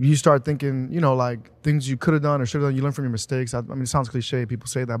you start thinking, like things you could have done or should have done. You learn from your mistakes. I mean, it sounds cliche, people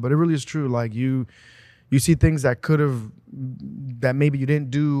say that, but it really is true. Like you see things that maybe you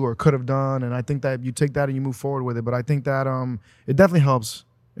didn't do or could have done, and I think that you take that and you move forward with it. But I think that it definitely helps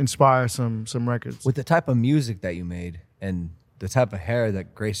inspire some records. With the type of music that you made and the type of hair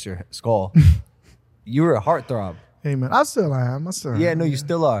that graced your skull, you were a heartthrob. Hey man, I still am. Yeah, no, you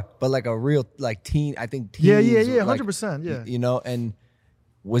still are. But like a real like teen, I think teens. Yeah, like, 100%. Yeah. You know, and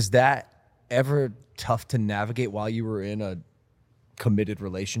was that ever tough to navigate while you were in a committed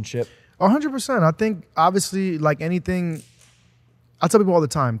relationship? 100%. I think obviously like anything, I tell people all the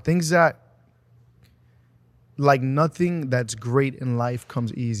time, things that like nothing that's great in life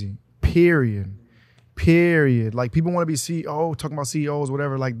comes easy. Period. Like people want to be CEO, talking about CEOs,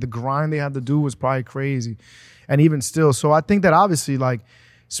 whatever. Like the grind they had to do was probably crazy. And even still. So I think that obviously like,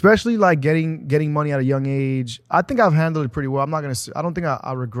 especially like getting money at a young age, I think I've handled it pretty well. I don't think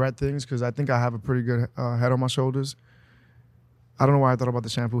I regret things because I think I have a pretty good head on my shoulders. I don't know why I thought about the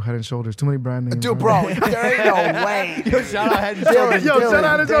shampoo Head and Shoulders. Too many brand names. Dude, bro, there ain't no way. Yo, shout out Head and Shoulders. Shout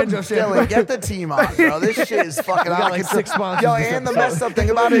out Head and Shoulders. Dylan, get the team on, bro. This shit is fucking got like 6 sponsors. Yo, and the messed up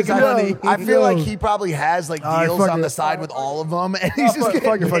thing about it is I feel like he probably has like deals on the side with all of them, and he's just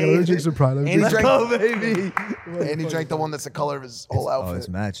fucking. Let me drink some Pride. And he drank the one that's the color of his whole outfit. Oh, it's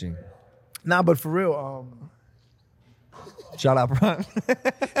matching. Nah, but for real, Shout out Prime.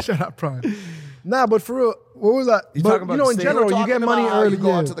 shout out Prime. Nah, but for real, what was that? You but talking about you know, in the general, We're you get talking money about how early. you go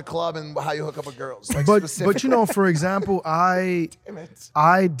Yeah. out to the club and how you hook up with girls. Like But you know, for example, I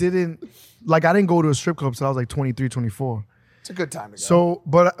didn't go to a strip club until I was like 23, 24. it's a good time to go. So,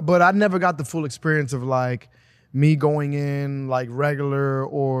 but I never got the full experience of like me going in like regular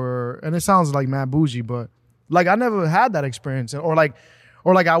and it sounds like mad bougie, but like I never had that experience, or like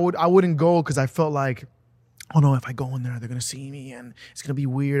I wouldn't go because I felt like, oh no, if I go in there, they're gonna see me and it's gonna be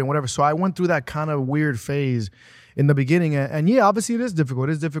weird and whatever. So I went through that kind of weird phase in the beginning, and yeah, obviously it is difficult.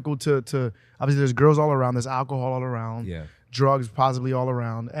 It is difficult to obviously there's girls all around, there's alcohol all around, drugs possibly all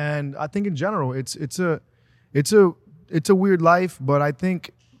around, and I think in general it's a weird life. But I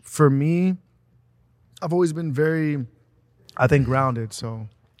think for me, I've always been very, I think, grounded. So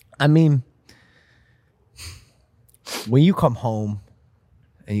I mean, when you come home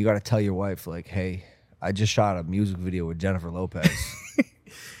and you got to tell your wife like, hey, I just shot a music video with Jennifer Lopez.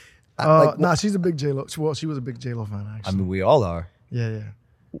 Nah, she's a big J-Lo. Well, she was a big J-Lo fan, actually. I mean, we all are. Yeah.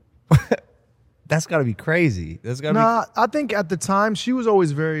 That's got to be crazy. I think at the time, she was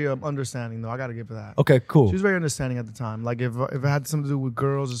always very understanding, though. I got to give her that. Okay, cool. She was very understanding at the time. Like, if it had something to do with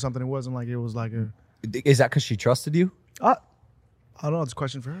girls or something, it wasn't like it was like a... Is that because she trusted you? I don't know. It's a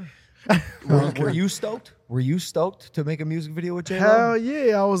question for her. Were you stoked? Were you stoked to make a music video with J-Lo? Hell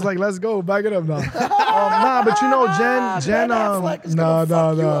yeah. I was like, let's go. Back it up now. But you know, Jen, no.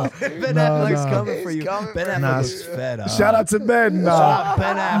 Ben Affleck's coming for you. Ben Affleck is fed up. Shout out to Ben. Shout out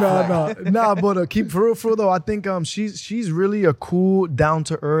Ben Affleck. No, but keep for real though. I think she's really a cool, down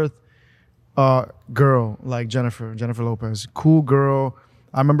to earth girl, like Jennifer Lopez. Cool girl.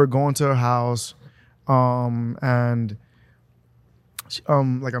 I remember going to her house, and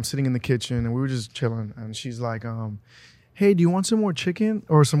like I'm sitting in the kitchen and we were just chilling, and she's like, hey, do you want some more chicken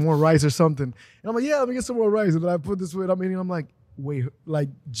or some more rice or something? And I'm like, yeah, let me get some more rice. And then I put this way, I'm eating, I'm like, wait, like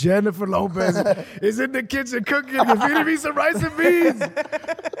Jennifer Lopez is in the kitchen cooking and feeding me some rice and beans.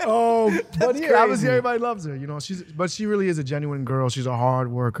 But yeah, obviously everybody loves her, you know. But she really is a genuine girl. She's a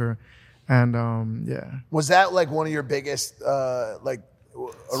hard worker, and yeah. Was that like one of your biggest like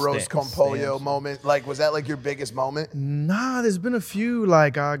a Rose Compollo moment? Like, was that like your biggest moment? Nah, there's been a few.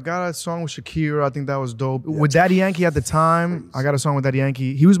 Like, I got a song with Shakira. I think that was dope. With Daddy Yankee at the time, I got a song with Daddy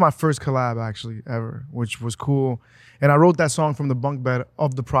Yankee. He was my first collab, actually, ever, which was cool. And I wrote that song from the bunk bed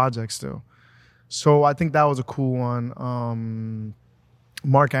of the project still. So I think that was a cool one.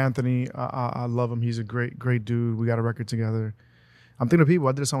 Mark Anthony, I love him. He's a great dude. We got a record together. I'm thinking of people.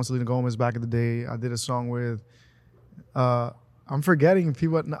 I did a song with Selena Gomez back in the day. I did a song with... I'm forgetting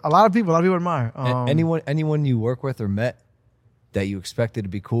people. A lot of people admire. Anyone you work with or met that you expected to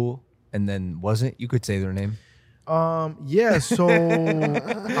be cool and then wasn't, you could say their name. Yeah. So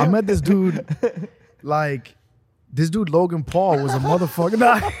I met this dude. Like, this dude Logan Paul was a motherfucker.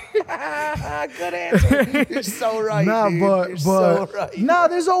 Good answer. You're so right. You're so right.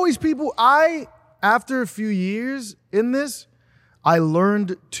 There's always people. After a few years in this, I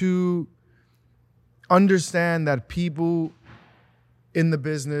learned to understand that people in the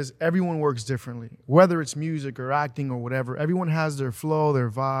business, everyone works differently. Whether it's music or acting or whatever, everyone has their flow, their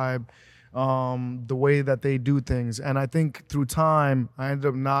vibe, the way that they do things. And I think through time, I ended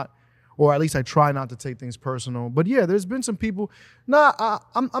up not, or at least I try not to take things personal. But yeah, there's been some people.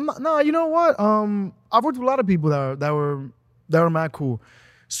 I'm not. You know what? I've worked with a lot of people that were mad cool.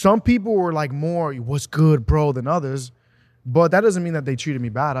 Some people were like more, "What's good, bro?" than others. But that doesn't mean that they treated me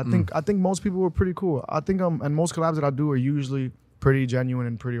bad. I think most people were pretty cool. I think and most collabs that I do are usually pretty genuine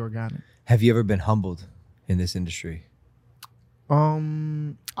and pretty organic. Have you ever been humbled in this industry?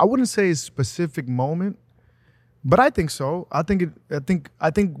 I wouldn't say a specific moment, but I think so. I think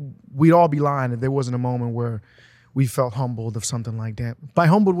we'd all be lying if there wasn't a moment where we felt humbled of something like that. By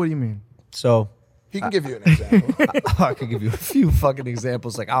humbled, what do you mean? So he can give you an example. I could give you a few fucking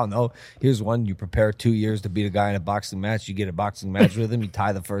examples. Like, I don't know. Here's one. You prepare 2 years to beat a guy in a boxing match. You get a boxing match with him. You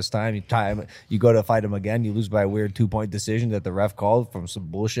tie the first time. You tie him. You go to fight him again. You lose by a weird 2-point decision that the ref called from some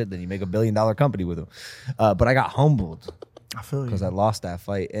bullshit. Then you make $1 billion company with him. But I got humbled. I feel you. Because I lost that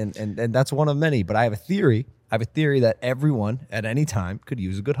fight. And that's one of many. But I have a theory. That everyone at any time could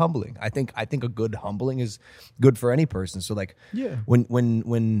use a good humbling. I think a good humbling is good for any person. So like, yeah.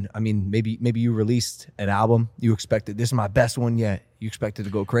 When I mean, maybe you released an album, you expected this is my best one yet. You expect it to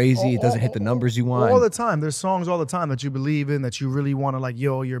go crazy. It doesn't hit the numbers you want. All the time. There's songs all the time that you believe in, that you really want to like,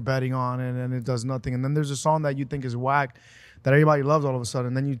 you're betting on it, and it does nothing. And then there's a song that you think is whack that everybody loves all of a sudden.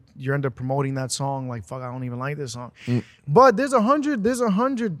 And then you end up promoting that song like, fuck, I don't even like this song. But there's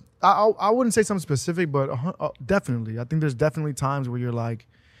 100. I wouldn't say something specific, but definitely. I think there's definitely times where you're like,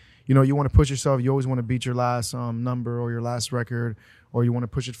 you want to push yourself. You always want to beat your last number or your last record, or you want to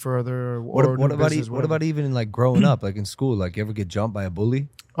push it further. What about even in like growing up, like in school? Like, you ever get jumped by a bully?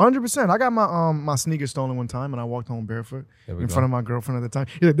 100%. I got my sneakers stolen one time, and I walked home barefoot in front of my girlfirend at the time.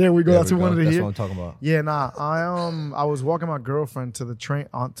 Yeah, there we go. That's what I wanted to hear. That's what I'm talking about. Yeah, nah. I was walking my girlfriend to the train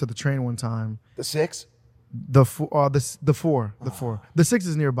one time. The 6? The 4. The 6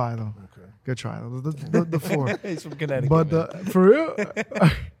 is nearby though. Okay. Good try. The 4. He's from Connecticut. But for real,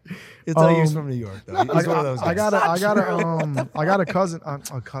 it's like he's from New York though. He's one of those guys. I got a cousin.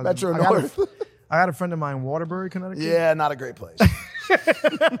 Metro North. I got a friend of mine in Waterbury, Connecticut. Yeah, not a great place.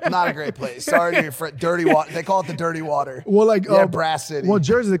 Not a great place. Sorry to your friend. Dirty water. They call it the dirty water. Well, like Brass City. Well,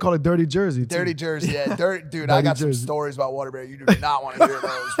 Jersey, they call it Dirty Jersey. Dirty Jersey, yeah. Dude, I got some stories about Waterbury. You do not want to hear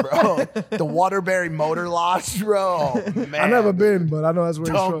those, bro. The Waterbury motor lodge, bro. Man, I've never been, but I know that's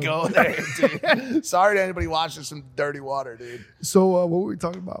where don't go there, dude. Sorry to anybody watching some dirty water, dude. So what were we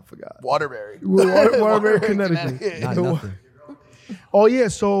talking about? I forgot. Waterbury. Waterbury, Connecticut. Not nothing. Oh yeah,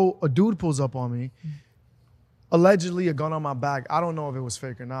 so a dude pulls up on me. Allegedly a gun on my back. I don't know if it was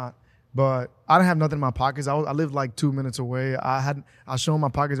fake or not, but I didn't have nothing in my pockets. I lived like 2 minutes away. I showed him my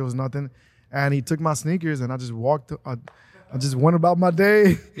pockets, it was nothing. And he took my sneakers and I just walked. I just went about my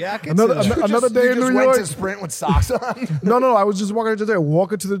day. Yeah, I can another day in New York. Went to Sprint with socks on. No. I was just walking to there,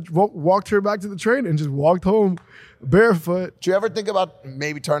 walked her back to the train, and just walked home barefoot. Do you ever think about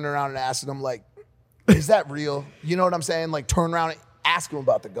maybe turning around and asking him like, "Is that real?" You know what I'm saying? Like, turn around and ask him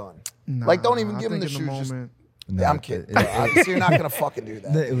about the gun. Nah, like, don't even give him the shoes. No, I'm kidding. So you're not gonna fucking do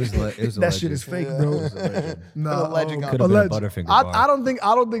that. It was that shit is fake, bro. No, alleged gun. Could have been a Butterfinger bar. I don't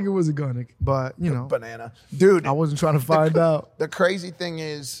think it was a gun, but banana, dude. I wasn't trying to find out. The crazy thing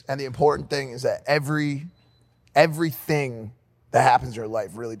is, and the important thing is that everything that happens in your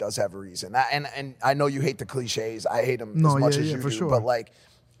life really does have a reason. And I know you hate the cliches. I hate them as much as you do. Sure. But like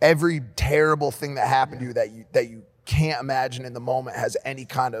every terrible thing that happened to you that you can't imagine in the moment has any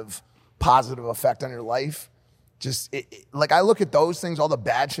kind of positive effect on your life. Just like I look at those things, all the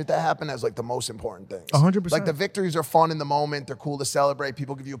bad shit that happened as like the most important things. 100%. Like the victories are fun in the moment. They're cool to celebrate.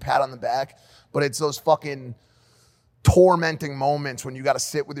 People give you a pat on the back. But it's those fucking tormenting moments when you got to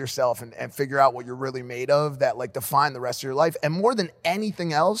sit with yourself and figure out what you're really made of that like define the rest of your life. And more than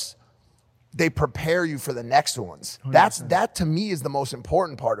anything else, they prepare you for the next ones. 100%. That to me is the most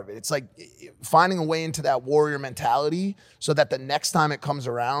important part of it. It's like finding a way into that warrior mentality so that the next time it comes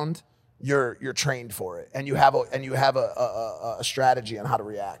around, you're trained for it and you have a strategy on how to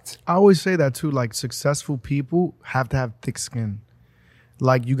react. I always say that too. Like successful people have to have thick skin.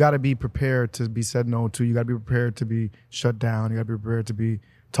 Like you got to be prepared to be said no to. You got to be prepared to be shut down. You got to be prepared to be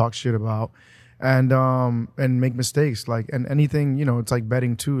talked shit about, and make mistakes. Like and anything, it's like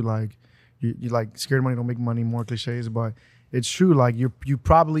betting too. Like you like scared money don't make money. More cliches, but it's true. Like you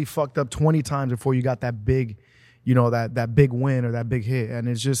probably fucked up 20 times before you got that big, that big win or that big hit. And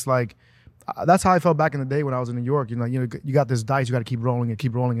it's just like. That's how I felt back in the day when I was in New York. You got this dice, you got to keep rolling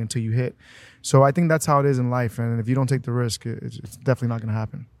until you hit. So I think that's how it is in life. And if you don't take the risk, it's definitely not going to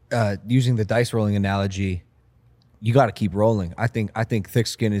happen. Using the dice rolling analogy, you got to keep rolling. I think thick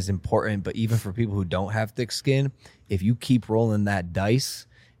skin is important, but even for people who don't have thick skin, if you keep rolling that dice,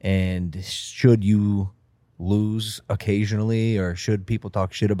 and should you lose occasionally, or should people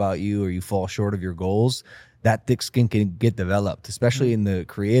talk shit about you, or you fall short of your goals, that thick skin can get developed, especially in the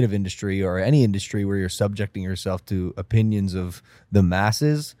creative industry or any industry where you're subjecting yourself to opinions of the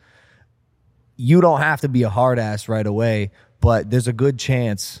masses. You don't have to be a hard ass right away, but there's a good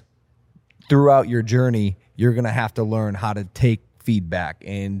chance throughout your journey, you're going to have to learn how to take feedback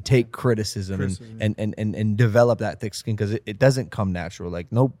and take criticism. And develop that thick skin, because it doesn't come natural.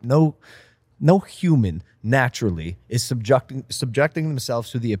 Like no human naturally is subjecting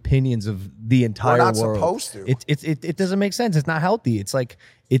themselves to the opinions of the entire world. We're not supposed to. It doesn't make sense. It's not healthy. It's like,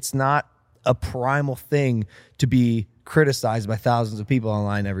 it's not a primal thing to be criticized by thousands of people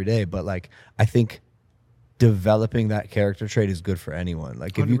online every day. But like, I think developing that character trait is good for anyone.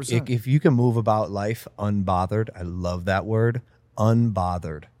 Like if you can move about life unbothered, I love that word,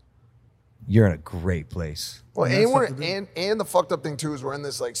 unbothered, you're in a great place. Well, and the fucked up thing too is we're in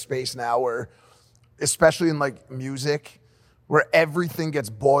this like space now where, especially in like music, where everything gets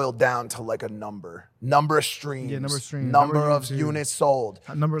boiled down to like a number of streams, number of units sold,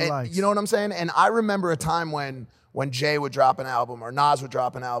 number of likes. You know what I'm saying? And I remember a time when Jay would drop an album or Nas would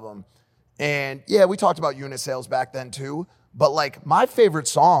drop an album, and yeah, we talked about unit sales back then too. But like my favorite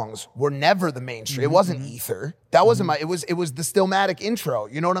songs were never the mainstream. It wasn't Ether. That wasn't it was the Stillmatic intro.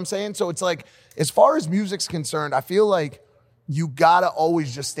 You know what I'm saying? So it's like, as far as music's concerned, I feel like you gotta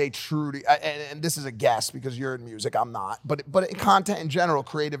always just stay true to, and this is a guess because you're in music, I'm not. But content in general,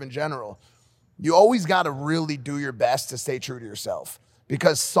 creative in general, you always gotta really do your best to stay true to yourself.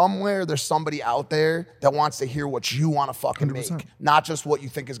 Because somewhere there's somebody out there that wants to hear what you want to fucking 100%. make, not just what you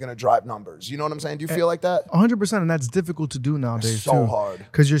think is going to drive numbers. You know what I'm saying? Do you feel like that? 100%, and that's difficult to do nowadays. So hard.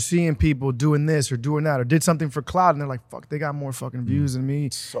 Because you're seeing people doing this or doing that or did something for clout, and they're like, "Fuck, they got more fucking views than me,"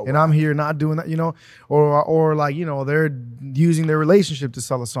 and I'm here not doing that, you know, or like, you know, they're using their relationship to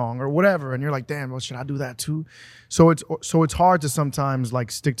sell a song or whatever, and you're like, "Damn, well, should I do that too?" So it's hard to sometimes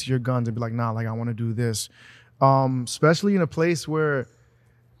like stick to your guns and be like, "Nah, like I want to do this," especially in a place where.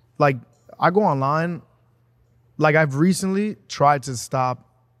 Like, I go online, like I've recently tried to stop,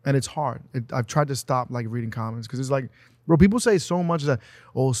 and it's hard. I've tried to stop like reading comments, because it's like, bro, people say so much that,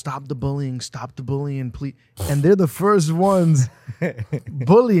 oh, stop the bullying, please. And they're the first ones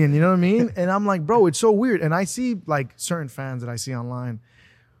bullying, you know what I mean? And I'm like, bro, it's so weird. And I see like certain fans that I see online,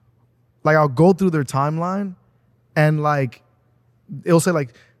 like I'll go through their timeline and like, it'll say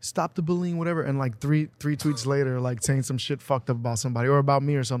like, stop the bullying, whatever, and like three tweets later, like saying some shit fucked up about somebody or about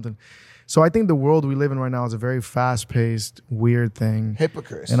me or something. So I think the world we live in right now is a very fast-paced, weird thing.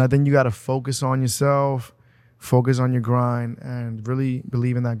 Hypocrites. And I think you got to focus on yourself, focus on your grind, and really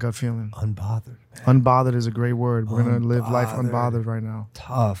believe in that gut feeling. Unbothered, man. Unbothered is a great word. We're gonna live life unbothered right now.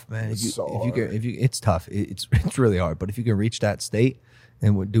 Tough, man. It's It's tough. It's really hard. But if you can reach that state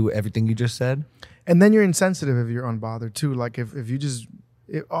and do everything you just said, and then you're insensitive if you're unbothered too. Like if you just.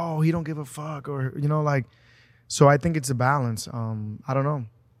 He don't give a fuck, or you know, like, so I think it's a balance. I don't know.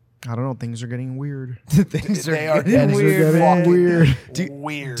 Things are getting weird. Things are getting weird.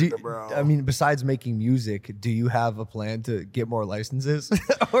 Weird, bro. I mean, besides making music, do you have a plan to get more licenses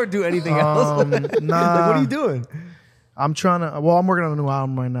or do anything else? Nah. Like, what are you doing? I'm trying to. Well, I'm working on a new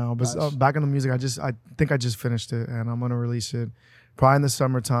album right now. But back in the music, I think I just finished it, and I'm gonna release it probably in the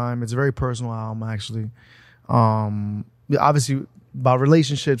summertime. It's a very personal album, actually. Obviously. About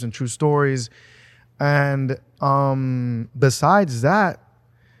relationships and true stories. And besides that,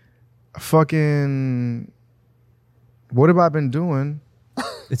 fucking, what have I been doing?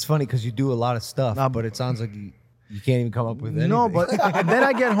 It's funny because you do a lot of stuff, but it sounds like you can't even come up with anything. No, but and then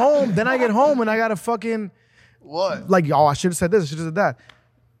I get home and I gotta fucking, what? Like, oh, I should have said this, I should have said that.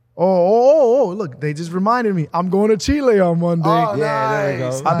 Oh, look, they just reminded me. I'm going to Chile on Monday. Oh, yeah, there you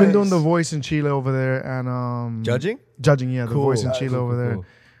go. I've been doing The Voice in Chile over there, and judging, yeah, The Voice in Chile over there. A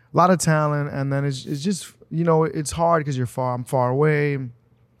lot of talent, and then it's just, you know, it's hard because I'm far away.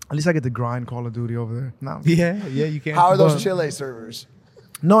 At least I get to grind Call of Duty over there. No. Yeah, you can. How are those Chile servers?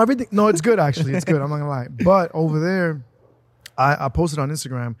 No, everything. No, it's good actually. It's good. I'm not gonna lie. But over there, I posted on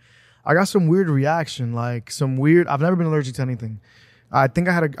Instagram. I got some weird reaction, like some weird. I've never been allergic to anything. I think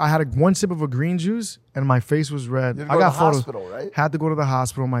I had one sip of a green juice and my face was red. You had to go to the hospital, right? Had to go to the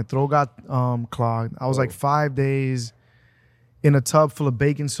hospital. My throat got clogged. I was like 5 days in a tub full of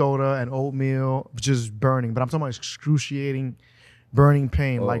baking soda and oatmeal, just burning. But I'm talking about excruciating, burning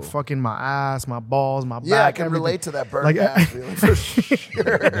pain, like fucking my ass, my balls, my back. Yeah, I can everything. Relate to that burning ass feeling for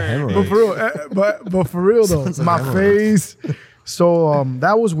sure. But for real, but for real though, my face. So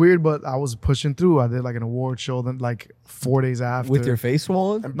that was weird, but I was pushing through. I did like an award show then like 4 days after. With your face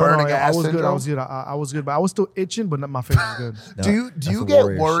swollen? And burning ass I was syndrome? good. I was good, but I was still itching, but my face was good. Do you get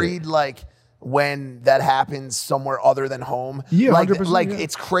worried like when that happens somewhere other than home? Yeah, like 100%. Like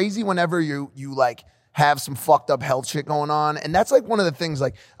it's crazy whenever you like have some fucked up health shit going on, and that's like one of the things.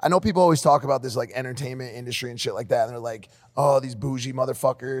 Like I know people always talk about this like entertainment industry and shit like that, and they're like, oh, these bougie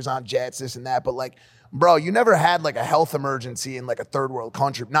motherfuckers on jets, this and that, but like. Bro, you never had like a health emergency in like a third world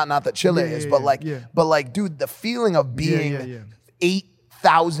country. Not that Chile is, but like, dude, the feeling of being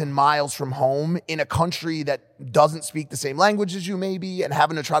 8,000 miles from home in a country that doesn't speak the same language as you maybe and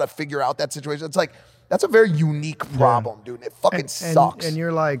having to try to figure out that situation. It's like, that's a very unique problem, dude. It fucking sucks. And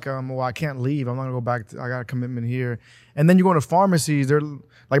you're like, well, I can't leave. I'm not gonna go back. I got a commitment here. And then you go to pharmacies. They're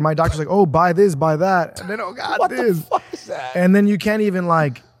like, my doctor's like, oh, buy this, buy that. And then, oh God, what this. the fuck is that? And then you can't even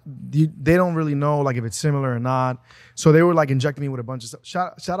like, they don't really know like if it's similar or not. So they were like injecting me with a bunch of stuff.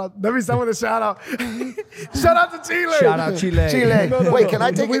 Shout out. Let me start with a shout out. Shout out to Chile. Shout out Chile. Chile. Wait, can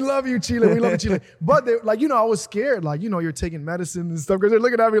I take We it? love you, Chile. We love you, Chile. But they, like, I was scared. Like, you're taking medicine and stuff because they're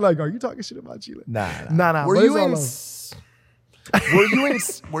looking at me like, are you talking shit about Chile? Nah. Were But you it's all in? love.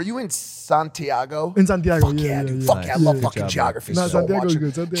 Were you in Santiago? In Santiago, Fuck yeah, dude. yeah. Fuck yeah, I love Good fucking job, geography No, so Santiago's much.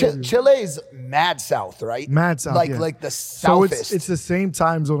 good, Santiago's good. Chile's mad south, right? Mad south, like yeah. like the So southest. it's the same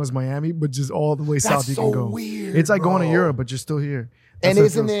time zone as Miami, but just all the way south you so can go. weird, It's like going to bro. Europe, but you're still here. and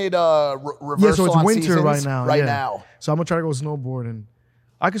That's isn't how it reversal Yeah, so it's on winter seasons right now. Right yeah. now. So I'm gonna try to go snowboarding.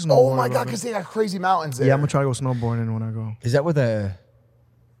 I can snowboard. Oh my god, but- because they got crazy mountains there. yeah, I'm gonna try to go snowboarding when I go. Is that where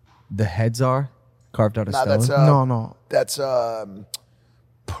the heads are carved out of Nah, stone? that's No. that's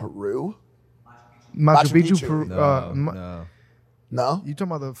Peru. Machu Machu Picchu. Picchu. Peru, no. No, You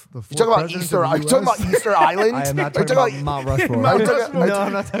talking about the you talking about Easter? Are you talking about Easter Island? I am not Are you talking about Mount Rushmore. Are you talking- No, are you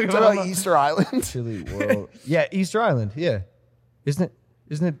I'm not talking talking about Easter Island. Chile world. Yeah, Easter Island. Yeah, isn't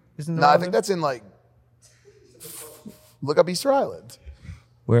it? No, I think that's in like. Look up Easter Island.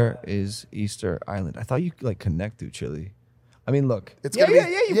 Where is Easter Island? I thought you could like connect through Chile. I mean, look. It's yeah, gonna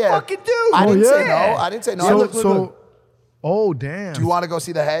be, you fucking do. I didn't yeah. say no. I didn't say no. So, oh damn, Do you want to go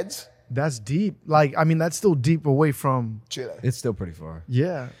see the heads? that's deep. Like, I mean, that's still deep away from. Chile. It's still pretty far.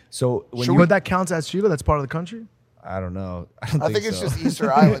 Yeah, So when but that counts as Chile. That's part of the country. I don't know. I think it's so. just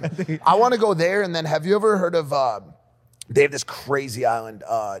Easter Island. I want to go there. And then, have you ever heard of? They have this crazy island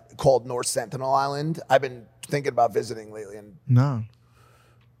called North Sentinel Island. I've been thinking about visiting lately, and No,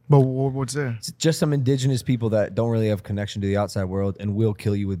 but what's there? It's just some indigenous people that don't really have connection to the outside world and will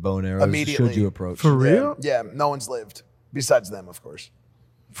kill you with bow and arrows Immediately. should you approach. For real? yeah, no one's lived besides them, of course.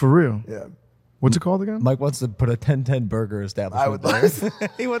 For real? Yeah, What's it called again? Mike wants to put a 10-10 burger establishment. I would there.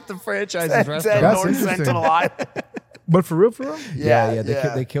 like. He wants the franchise Said restaurant. That's North interesting. Sentinel Island. But for real? Yeah.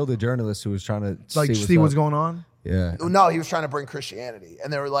 They killed a journalist who was trying to Like, see what's going on. Yeah. No, he was trying to bring Christianity,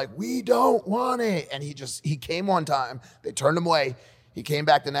 and they were like, "We don't want it." And he came one time. They turned him away. He came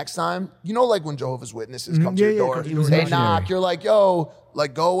back the next time. You know, like when Jehovah's Witnesses come to Yeah, your yeah, door, come to your they door. knock. You're like, "Yo,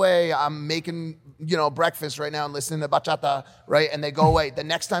 like go away. I'm making breakfast right now and listening to bachata." Right, and they go away. The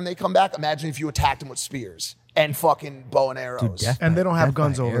next time they come back, imagine if you attacked them with spears and fucking bow and arrows. And they don't have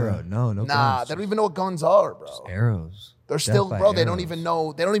guns over arrow. there. No Nah, guns. they don't even know what guns are, bro. Arrows. They're Death still, by bro. They don't arrows. even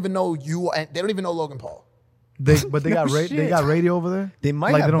know. They don't even know you. And they don't even know Logan Paul. But they got No they shit. got radio over there. They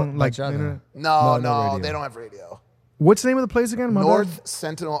might like have they don't like. bachata. internet? No, radio. they don't have radio. What's the name of the place again? My bad. North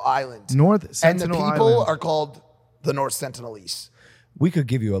Sentinel Island. North Sentinel And the people Island. are called the North Sentinelese. We could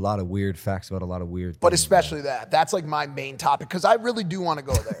give you a lot of weird facts about a lot of weird But things. especially that. That's like my main topic because I really do want to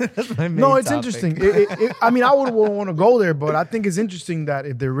go there. No, it's interesting. I mean, I would want to go there, but I think it's interesting that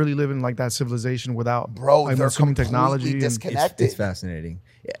if they're really living like that civilization without, Bro, I'm they're assuming completely technology. And, disconnected. It's fascinating.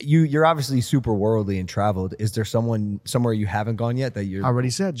 You're obviously super worldly and traveled. Is there somewhere you haven't gone yet that you're I already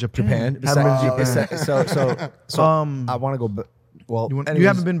said Japan. Japan? Haven't been to Japan. So I want to go. Well, You anyways,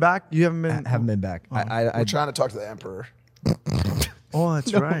 haven't been back. You haven't been. haven't been back. I We're trying to talk to the emperor. Oh,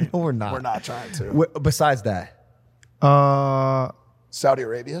 that's right. No, we're not. We're not trying to. Besides that, Saudi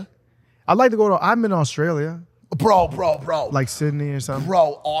Arabia? I'd like to go to. I'm in Australia, Bro. like Sydney or something.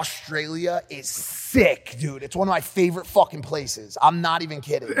 Bro, Australia is sick, dude. It's one of my favorite fucking places. I'm not even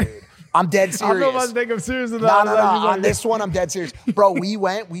kidding, dude. I'm dead serious. I don't know if I think I'm serious or No. not. On this one, I'm dead serious. Bro,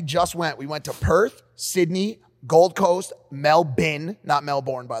 we just went. We went to Perth, Sydney, Gold Coast, Melbourne, not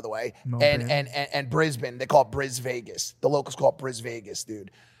Melbourne, by the way, and Brisbane. They call it Bris Vegas. The locals call it Bris Vegas,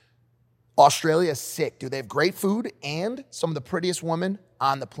 dude. Australia is sick, dude. They have great food and some of the prettiest women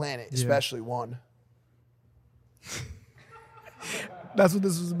on the planet, especially one. That's what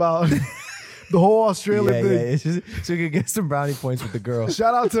this was about. The whole Australia yeah, thing. it's just, so you can get some brownie points with the girl.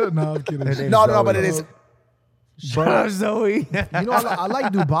 Shout out to. No, I'm kidding. name's No, Zoe. but it is. Shout out Zoe. You know, I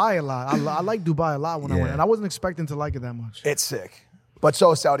like Dubai a lot. I like Dubai a lot when I went, and I wasn't expecting to like it that much. It's sick. But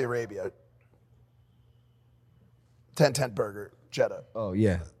so is Saudi Arabia. 10-10 burger, Jeddah. Oh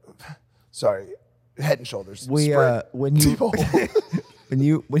yeah. Sorry, Head and Shoulders. We Sprint. when you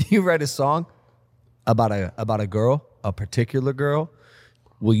T-Mobile. when you write a song about a girl, a particular girl,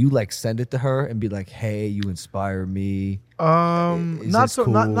 will you like send it to her and be like, "Hey, you inspire me"? Is Not this so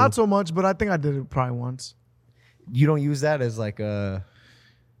cool? not so much, but I think I did it probably once. You don't use that as like a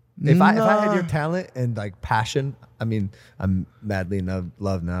If I had your talent and like passion, I mean, I'm madly in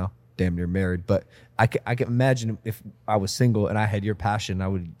love now, damn near married. But I can imagine if I was single and I had your passion, I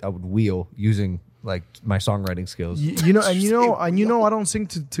would wheel using like my songwriting skills. You know, I don't sing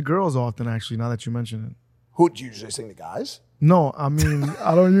to girls often. Actually, now that you mention it, Who do you usually sing to guys? no, I mean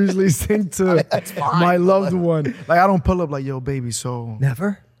I don't usually sing to my loved one. Like I don't pull up like, yo, baby. So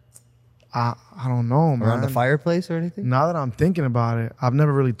Never I don't know, man. around the fireplace or anything. Now that I'm thinking about it, I've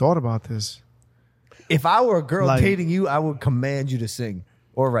never really thought about this. If I were a girl Like- dating you, I would command you to sing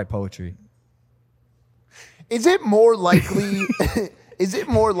or write poetry. Is it more likely? Is it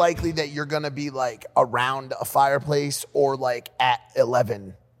more likely that you're gonna be like around a fireplace or like at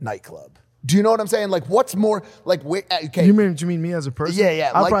 11 nightclub? Do you know what I'm saying? Like, what's more like? Okay, You mean me as a person?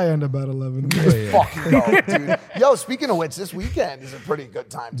 Yeah. I'll like- probably end up at 11. fucking go, dude. Yo, speaking of which, this weekend is a pretty good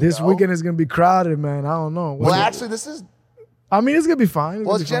time to This go. weekend is gonna be crowded, man. I don't know. Well, actually, this is. I mean, it's gonna be fine.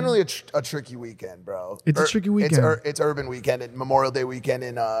 Well, it's generally a tricky weekend, bro. It's a tricky weekend. It's Urban Weekend and Memorial Day weekend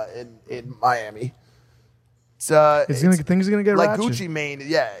in Miami. Things are gonna get like ratchet. Gucci Mane.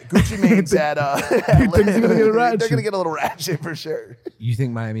 Yeah, Gucci Mane's at. Things are gonna get ratchet. They're gonna get a little ratchet for sure. You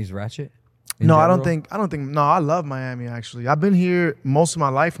think Miami's ratchet? in No, general? I don't think. No, I love Miami. Actually, I've been here most of my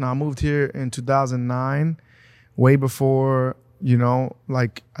life now. I moved here in 2009, way before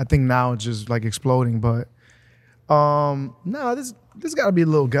like I think now it's just like exploding. But no, this got to be a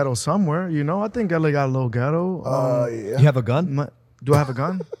little ghetto somewhere. I think LA got a little ghetto. Yeah. You have a gun? Do I have a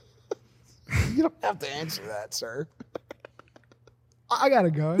gun? You don't have to answer that, sir. I got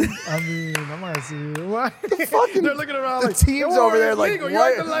a gun. I mean, I might see it. What? Fucking, They're looking around the like, team's "Don't over worry, there it's like, legal.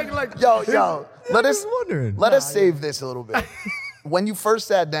 what? You're acting like Yo, let us wondering. let us save this a little bit. When you first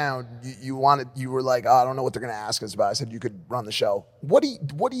sat down, you were like, oh, I don't know what they're gonna ask us about. I said you could run the show. What do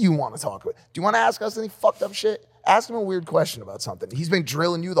you want to talk about? Do you want to ask us any fucked up shit? Ask him a weird question about something. He's been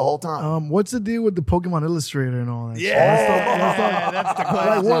drilling you the whole time. What's the deal with the Pokemon Illustrator and all that? That's the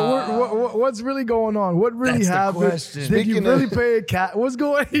question. Like, what's really going on? What really That's the happened? question. Did you Speaking really of- pay a cat? What's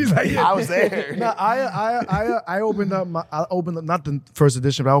going? He's like, I was there. No, I opened up not the first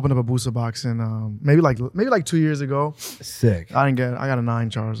edition, but I opened up a booster box in maybe like 2 years ago. Sick. I got a 9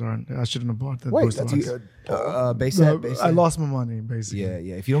 Charizard. I shouldn't have bought the Wait, booster that's box. good. Base No, set, base I set. lost my money basically.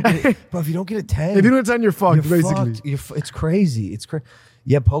 Yeah. If you don't get it, bro, if you don't get a 10, If you don't attend, you're fucked. you're Basically. fucked. It's crazy. It's crazy.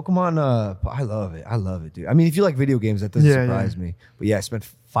 Yeah, Pokemon. I love it. I love it, dude. I mean, if you like video games, that doesn't Yeah, surprise me. But yeah, I spent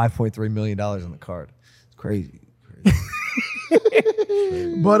 $5.3 million on the card. It's crazy.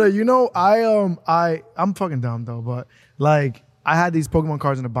 But I'm fucking dumb though. But like I had these Pokemon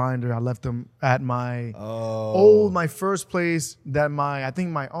cards in a binder. I left them at my my first place that I think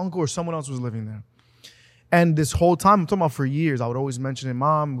my uncle or someone else was living there. And this whole time, I'm talking about for years, I would always mention it,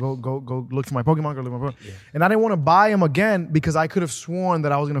 Mom, go look for my Pokemon card, look for my Pokemon. Yeah. And I didn't want to buy them again because I could have sworn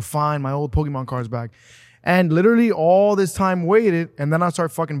that I was gonna find my old Pokemon cards back. And literally all this time waited, and then I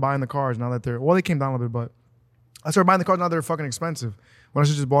started fucking buying the cards now that they came down a little bit, but I started buying the cards now they're fucking expensive. When I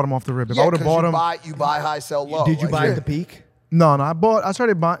should just bought them off the rip. If I would have bought them, you buy high, sell low. Did you Like, buy at the peak? No, I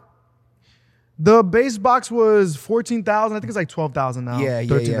started buying. The base box was 14,000. I think it's like 12,000 now. Yeah,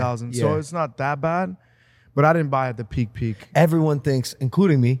 13,000. yeah. So it's not that bad. But I didn't buy at the peak. Everyone thinks,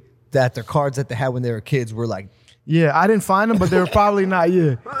 including me, that the cards that they had when they were kids were like, Yeah, I didn't find them, but they were probably not.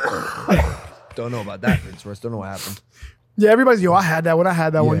 Yeah, don't know about that, Vince Royce. Don't know what happened. yeah. Everybody's I had that. When I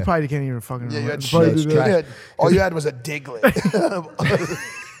had that one, Yeah. you probably can't even fucking. Yeah, you remember. had Probably shit. do that. All you had was a Diglett.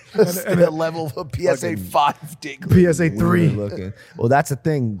 The level of a PSA 5 Diglett. PSA 3. Weird looking. Well, that's the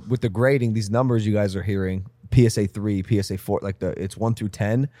thing with the grading. These numbers you guys are hearing, PSA 3, PSA 4, it's 1 through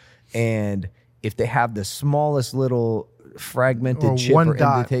 10, and if they have the smallest little fragmented Or chip one or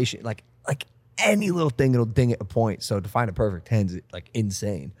dot. indentation, like any little thing, it'll ding at a point. So to find a perfect 10 is like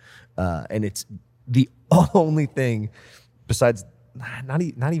insane, and it's the only thing besides not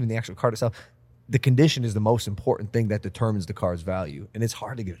even the actual card itself. The condition is the most important thing that determines the card's value, and it's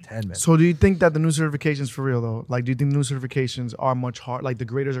hard to get a 10, man. So do you think that the new certifications for real though? Like, do you think new certifications are much hard? Like the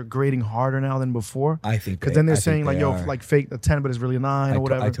graders are grading harder now than before? I think because then they're I think saying like, they yo, are. like fake a 10, but it's really a 9 or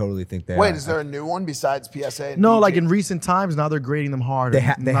whatever. I totally think they are. Wait, is there a new one besides PSA? And No, BG? like in recent times, now they're grading them harder.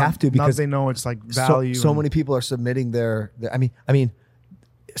 They have to because now they know it's like value. So and- many people are submitting their I mean,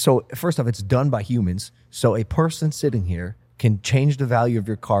 so first off, it's done by humans. So a person sitting here can change the value of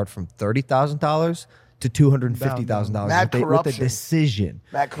your card from $30,000 to $250,000 Mad with a corruption. decision.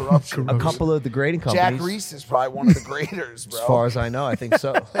 Mad corruption. A couple of the grading companies. Jack Reese is probably one of the graders, bro. As far as I know, I think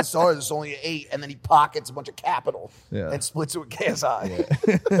so. Sorry, there's only an 8, and then he pockets a bunch of capital Yeah. and splits it with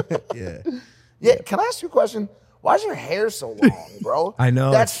KSI. Yeah. Yeah, can I ask you a question? Why is your hair so long, bro? I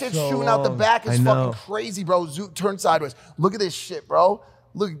know, That it's shit's so shooting out the long. back is I know. fucking crazy, bro. Turn sideways. Look at this shit, bro.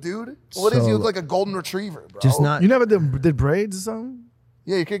 Look, dude. What is he look like a golden retriever, bro? Just not. You never did braids or something?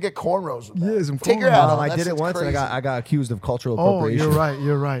 Yeah, you could get cornrows with that. Yeah, some Take your cornrows. hat off. I That did it shit's once and crazy. I got accused of cultural Oh, appropriation.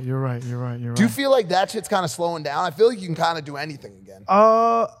 you're right. Do you feel like that shit's kind of slowing down? I feel like you can kind of do anything again.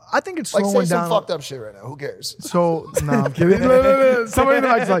 I think it's Like slowing say down. some fucked up shit right now. Who cares? So no, I'm kidding. No. Somebody in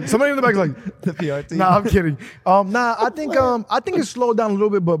the back's like The PR team. Nah, I'm kidding. I think it's slowed down a little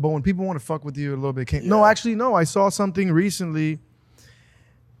bit, but when people want to fuck with you a little bit, no, actually, no. I saw something recently.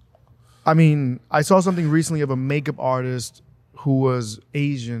 I saw something recently of a makeup artist who was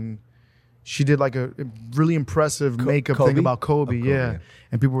Asian. She did like a really impressive makeup thing about Kobe, yeah.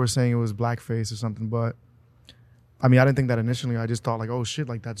 And people were saying it was blackface or something, but I didn't think that initially. I just thought like, oh shit,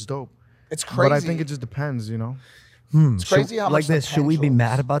 like that's dope. It's crazy. But I think it just depends, you know. It's crazy how much like this. Should we be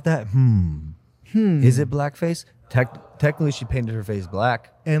mad about that? Is it blackface? Technically, she painted her face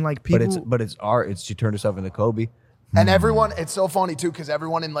black, And like people, but it's art. She turned herself into Kobe. And everyone, it's so funny too, because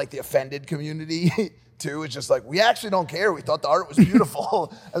everyone in like the offended community too is just like, we actually don't care. We thought the art was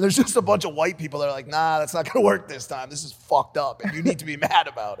beautiful. And there's just a bunch of white people that are like, nah, that's not gonna work this time. This is fucked up, and you need to be mad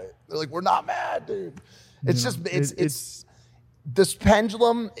about it. They're like, we're not mad, dude. It's just it's this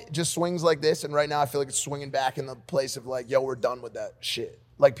pendulum just swings like this, and right now I feel like it's swinging back in the place of like, yo, we're done with that shit.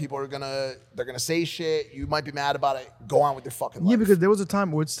 Like people are they're gonna say shit. You might be mad about it. Go on with your fucking life. yeah, because there was a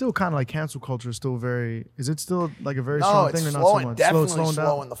time where it's still kind of like cancel culture is still very. Is it still like a very strong thing or not so much? Definitely slowing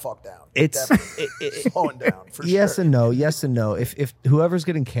slowing down. the fuck down. It's Slowing down for yes sure. and no, yes and no. If whoever's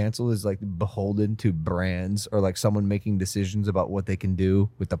getting canceled is like beholden to brands or like someone making decisions about what they can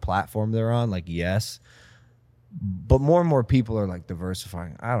do with the platform they're on, like yes. But more and more people are like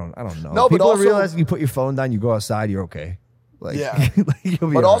diversifying. I don't know. No, but people also- are realizing you put your phone down, you go outside, you're okay. Like, Yeah. like,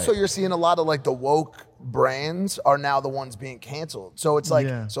 you'll be But all also right. you're seeing a lot of like the woke brands are now the ones being canceled. So it's like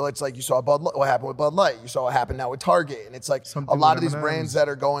Yeah. so it's like you saw what happened with Bud Light. You saw what happened now with Target. And it's like Something a lot of with these M&Ms. brands that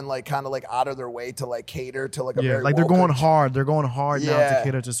are going like kind of like out of their way to like cater to like a Yeah, very like they're woke going or- hard. They're going hard now Yeah. to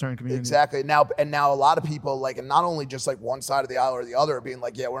cater to certain communities. Exactly. Now a lot of people like, and not only just like one side of the aisle or the other are being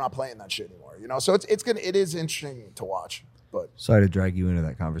like, yeah, we're not playing that shit anymore. You know, so it is interesting to watch. But Sorry to drag you into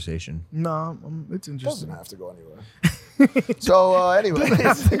that conversation. No, it's it interesting. doesn't have to go anywhere. So anyway,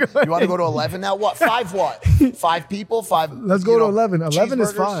 you want to go to 11 now? What? 5 what? 5 people? 5? Let's go to 11. 11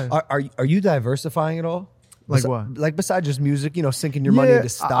 is cheeseburgers? fine. Are you diversifying at all? Like what? Like besides just music, sinking your money into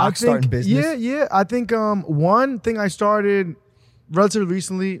stocks, starting business. Yeah. I think one thing I started relatively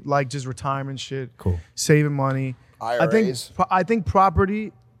recently, like just retirement shit. Cool. Saving money. IRAs. I think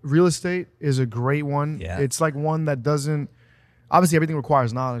property, real estate is a great one. Yeah. It's like one that doesn't. Obviously, everything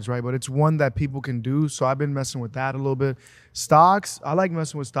requires knowledge, right? But it's one that people can do. So I've been messing with that a little bit. Stocks, I like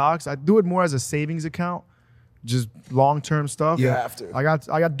messing with stocks. I do it more as a savings account, just long-term stuff. You have to. I got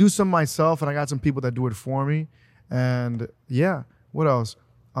to do some myself, and I got some people that do it for me. And yeah, what else?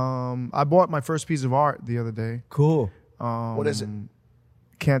 I bought my first piece of art the other day. Cool. What is it?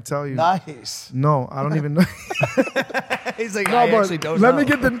 Can't tell you. Nice. No, I don't even know. He's like, No, I but actually don't let know. me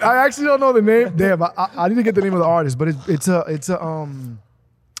get the. I actually don't know the name. Damn, I need to get the name of the artist. But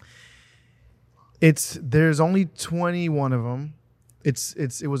there's only 21 of them.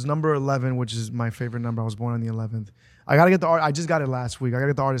 It was number 11, which is my favorite number. I was born on the 11th. I gotta get the art. I just got it last week. I gotta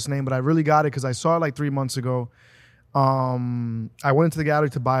get the artist's name, but I really got it because I saw it like 3 months ago. I went into the gallery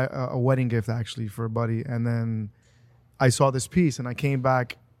to buy a wedding gift actually for a buddy, and then I saw this piece, and I came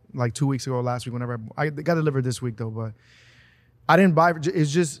back like 2 weeks ago, last week, whenever I got delivered this week though, but I didn't buy it.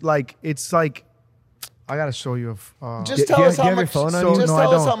 It's just like, I gotta show you. Just do tell you us have how your much. phone on Just you? No, I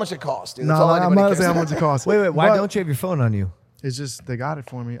tell us don't. how much it costs, dude. No, That's all I'm anybody not gonna cares say how about. much it costs. Wait, why But don't you have your phone on you? It's just they got it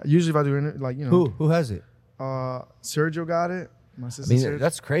for me. Usually if I do like Who has it? Sergio got it. My I sister. mean, Sergio.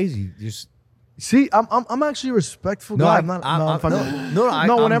 that's crazy. Just See, I'm actually a respectful No, guy. I'm-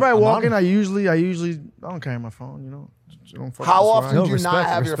 Whenever I I'm walk on in, it. I usually don't carry my phone. Don't fucking How swear. often No, do you not respect,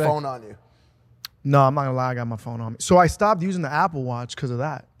 have your respect. phone on you? No, I'm not gonna lie. I got my phone on me. So I stopped using the Apple Watch because of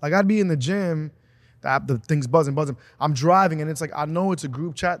that. Like I'd be in the gym, the thing's buzzing. I'm driving, and it's like I know it's a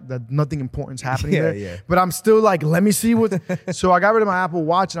group chat that nothing important's happening Yeah, there. yeah. But I'm still like, let me see what. So I got rid of my Apple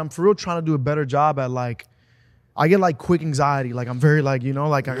Watch, and I'm for real trying to do a better job at like. I get like quick anxiety. Like I'm very like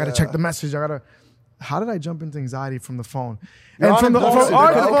I gotta check the message. How did I jump into anxiety from the phone? You're And from the unimpulsive,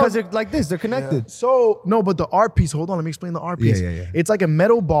 art, bro. because they're like this. They're connected. So no, but the art piece. Hold on, let me explain the art piece. Yeah. It's like a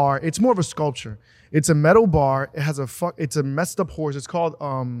metal bar. It's more of a sculpture. It's a metal bar. It has it's a messed up horse. It's called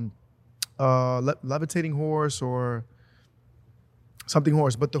levitating horse or something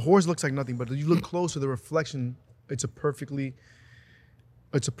horse. But the horse looks like nothing. But if you look close to the reflection, it's a perfect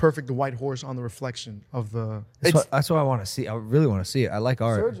white horse on the reflection of the. That's what I want to see. I really want to see it. I like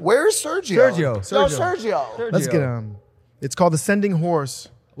art. Where's Sergio? Sergio. Yo, Sergio. Let's get It's called The Sending Horse.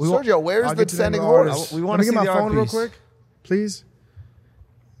 Sergio, where's I'll the get to the name Sending of the Horse? artist. We Let want me to get see my the phone art real piece. quick, please.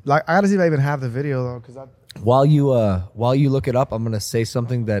 Like, I gotta see if I even have the video though, because While you look it up, I'm gonna say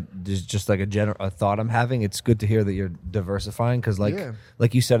something that is just like a thought I'm having. It's good to hear that you're diversifying because,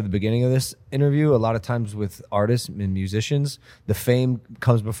 like you said at the beginning of this interview, a lot of times with artists and musicians, the fame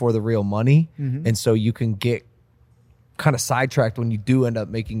comes before the real money, and so you can get kind of sidetracked when you do end up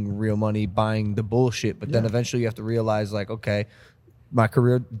making real money buying the bullshit. But then eventually you have to realize, like, okay, my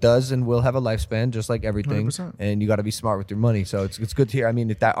career does and will have a lifespan, just like everything. 100%. And you got to be smart with your money. So it's good to hear. I mean,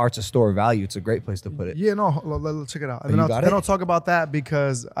 if that art's a store of value, it's a great place to put it. Yeah, no, let's check it out. And you then, got then it? I'll talk about that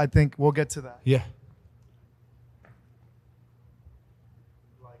because I think we'll get to that. Yeah.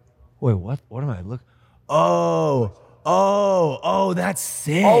 Wait, what? What am I looking? Oh, that's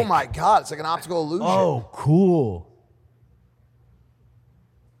sick. Oh my God, it's like an optical illusion. Oh, cool.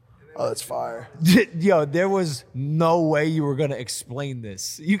 Oh, that's fire. Yo, there was no way you were gonna explain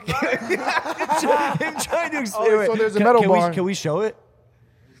this. You can't. I'm trying to explain it. So there's a metal bar. Can we show it?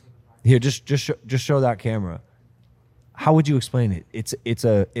 Here, just show that camera. How would you explain it? It's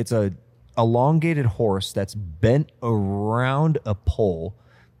a elongated horse that's bent around a pole,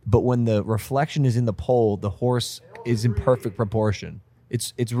 but when the reflection is in the pole, the horse is in perfect proportion.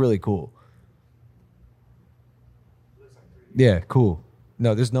 It's really cool. Yeah, cool.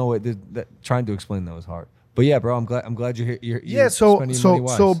 No, there's no way. Trying to explain that was hard. But yeah, bro, I'm glad you're here. You're spending your money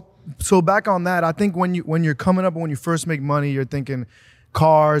wise. So back on that, I think when you're coming up and when you first make money, you're thinking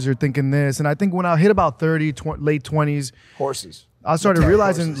cars, you're thinking this, and I think when I hit about 30, late 20s, horses. I started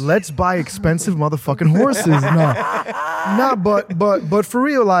realizing let's buy expensive motherfucking horses. But for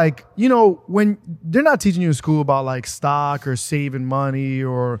real, like, you know, when they're not teaching you in school about like stock or saving money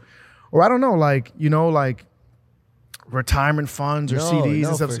or I don't know, like, you know, like retirement funds or CDs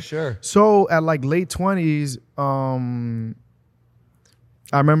and stuff. For sure. So at like late 20s,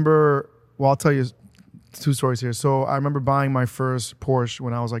 I remember, well, I'll tell you two stories here. So I remember buying my first Porsche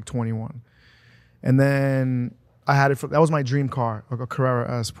when I was like 21. And then I had it that was my dream car, a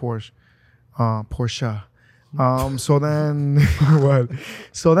Carrera S Porsche. So then what?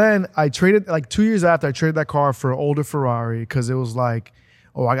 So then I traded, like 2 years after, I traded that car for an older Ferrari because it was like,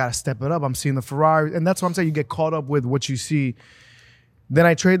 oh, I got to step it up. I'm seeing the Ferrari. And that's what I'm saying. You get caught up with what you see. Then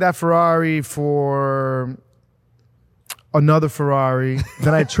I traded that Ferrari for another Ferrari.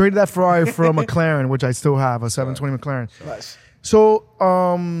 Then I traded that Ferrari for a McLaren, which I still have, a 720 McLaren. Nice. So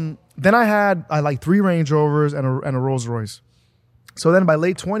then I had like 3 Range Rovers and a Rolls Royce. So then by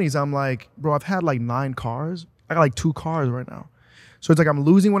late 20s, I'm like, bro, I've had like 9 cars. I got like 2 cars right now. So it's like I'm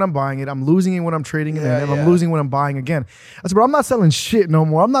losing when I'm buying it. I'm losing it when I'm trading it in. And I'm losing when I'm buying again. I said, bro, I'm not selling shit no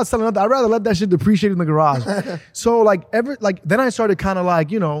more. I'm not selling nothing. I'd rather let that shit depreciate in the garage. So then I started kind of like,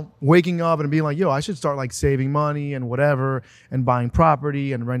 you know, waking up and being like, yo, I should start like saving money and whatever and buying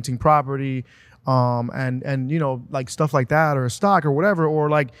property and renting property. And you know, like stuff like that or stock or whatever, or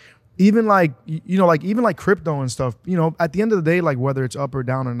like even like, you know, like even like crypto and stuff, you know, at the end of the day, like whether it's up or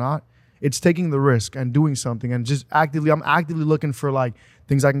down or not, it's taking the risk and doing something and just I'm actively looking for like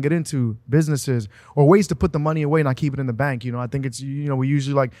things I can get into, businesses or ways to put the money away and not keep it in the bank. You know, I think it's, you know, we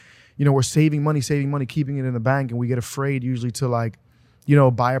usually like, you know, we're saving money, keeping it in the bank, and we get afraid usually to like, you know,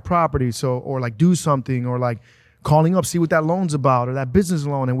 buy a property. So, or like do something or like calling up, see what that loan's about or that business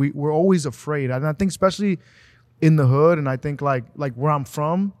loan. And we're always afraid. And I think especially in the hood, and I think like where I'm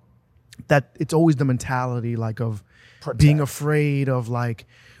from, that it's always the mentality like of being afraid of like,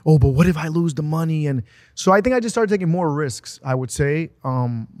 oh, but what if I lose the money? And so I think I just started taking more risks, I would say,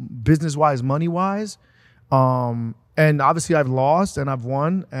 business-wise, money-wise. And obviously I've lost and I've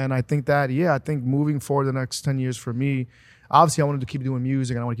won. And I think that, I think moving forward the next 10 years for me, obviously I wanted to keep doing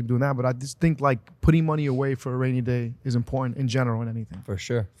music and I want to keep doing that. But I just think like putting money away for a rainy day is important in general in anything. For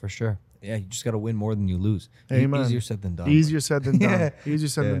sure. Yeah, you just got to win more than you lose. Amen. Easier said than done. Easier said than done. Easier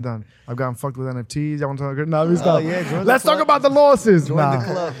said than done. I've gotten fucked with NFTs. I want to talk. Let's talk about the losses. Join the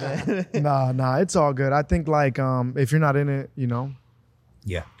club, man. Nah, it's all good. I think like if you're not in it, you know.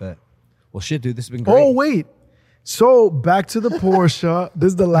 Yeah, but well, shit, dude, this has been great. Oh wait, so back to the Porsche. This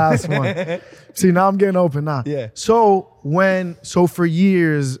is the last one. See, now I'm getting open now. Yeah. So for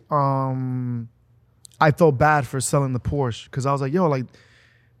years, I felt bad for selling the Porsche because I was like, yo, like.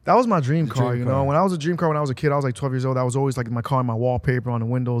 That was my dream car, you know. When I was a dream car when I was a kid, I was like 12 years old. That was always like my car, my wallpaper on the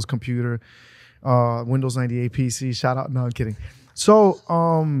Windows computer, Windows 98 PC. Shout out, no, I'm kidding. So,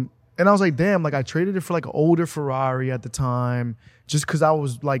 and I was like, damn, like I traded it for like an older Ferrari at the time, just because I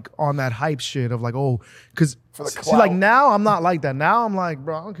was like on that hype shit of like, oh, because see, like now I'm not like that. Now I'm like,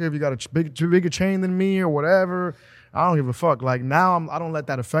 bro, I don't care if you got a bigger chain than me or whatever. I don't give a fuck. Like now I don't let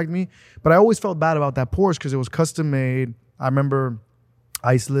that affect me. But I always felt bad about that Porsche because it was custom made. I remember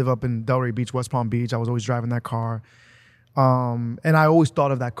I used to live up in Delray Beach, West Palm Beach. I was always driving that car. And I always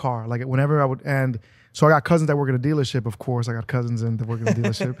thought of that car. Like whenever I would, and so I got cousins that work at a dealership, of course. I got cousins that work at a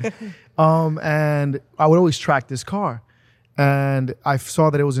dealership. And I would always track this car. And I saw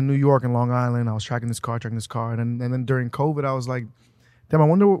that it was in New York and Long Island. I was tracking this car. And then during COVID, I was like, damn, I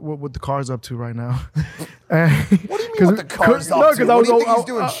wonder what the car's up to right now. What do you mean what the car's up to? What do you think he's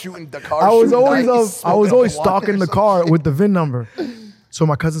doing shooting the car? I was always stalking the car with the VIN number. So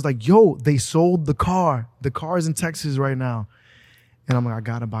my cousin's like, yo, they sold the car. The car is in Texas right now. And I'm like, I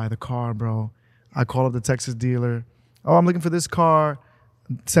gotta buy the car, bro. I call up the Texas dealer. Oh, I'm looking for this car.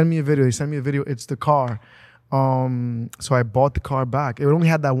 Send me a video. They send me a video. It's the car. So I bought the car back. It only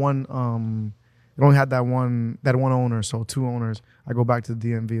had that one. It only had that one owner. So 2 owners. I go back to the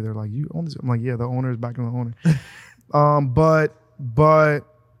DMV. They're like, you own this? I'm like, yeah, the owner is back in the owner. But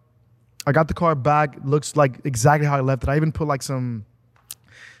I got the car back. Looks like exactly how I left it. I even put like I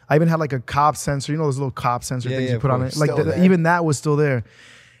even had like a cop sensor. You know those little cop sensor things you put on it. Like even that was still there.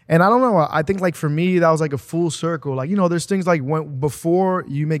 And I don't know. I think like for me, that was like a full circle. Like, you know, there's things like before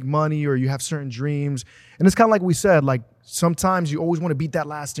you make money or you have certain dreams. And it's kind of like we said, like sometimes you always want to beat that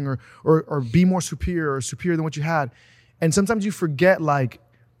last thing or be more superior than what you had. And sometimes you forget like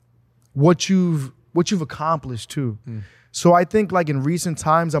what you've accomplished too. So I think like in recent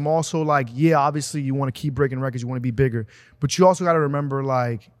times, I'm also like, yeah, obviously you want to keep breaking records. You want to be bigger. But you also got to remember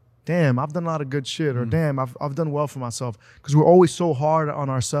like, damn, I've done a lot of good shit, or damn, I've done well for myself. Because we're always so hard on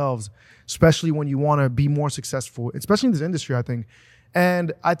ourselves, especially when you want to be more successful, especially in this industry, I think.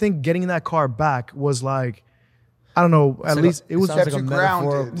 And I think getting that car back was like, I don't know, at least it was like a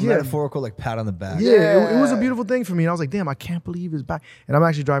metaphorical like pat on the back. Yeah, it was a beautiful thing for me. And I was like, damn, I can't believe it's back. And I'm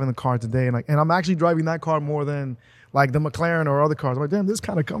actually driving the car today, and I'm actually driving that car more than like the McLaren or other cars. I'm like, damn, this is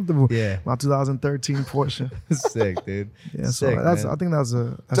kind of comfortable. Yeah. My 2013 Porsche. Sick, dude. Yeah, sick, so I think that's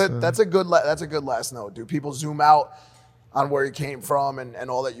a good last note, dude. People zoom out on where you came from and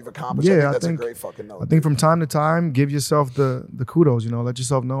all that you've accomplished. Yeah, I think that's a great fucking note. I think from time to time, give yourself the kudos, you know, let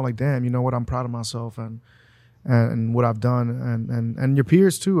yourself know like, damn, you know what, I'm proud of myself and what I've done and your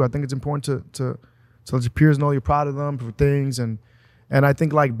peers too. I think it's important to let your peers know you're proud of them for things and I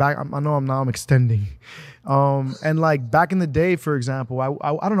think like back, I know I'm extending. And like back in the day, for example, I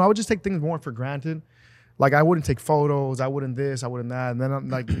don't know, I would just take things more for granted. Like I wouldn't take photos, I wouldn't this, I wouldn't that. And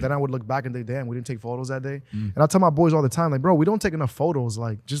then I would look back and think, damn, we didn't take photos that day. And I tell my boys all the time, like, bro, we don't take enough photos,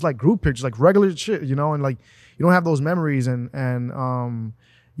 like just like group pictures, like regular shit, you know, and like you don't have those memories. And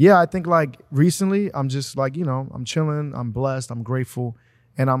yeah, I think like recently I'm just like, you know, I'm chilling, I'm blessed, I'm grateful.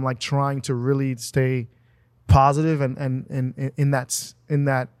 And I'm like trying to really stay positive and in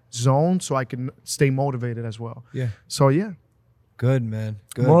that zone so I can stay motivated as well. Yeah. So yeah. Good, man.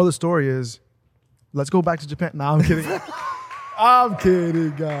 Good. Moral of the story is, let's go back to Japan. No, I'm kidding. I'm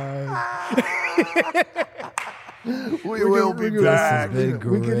kidding, guys. we will be back. We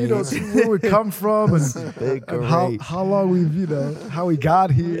can, you know, see where we come from and how long we've, you know, how we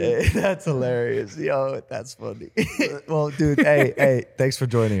got here. Hey, that's hilarious. Yo, that's funny. Well, dude, hey, thanks for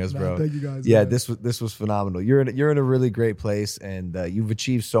joining us, bro. Thank you guys. Yeah, man. this was phenomenal. You're in a really great place, and you've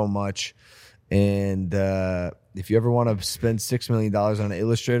achieved so much. And if you ever want to spend $6 million on an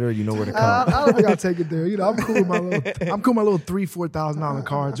illustrator, you know where to come. I don't think I'll take it there. You know, I'm cool with my little $3,000-$4,000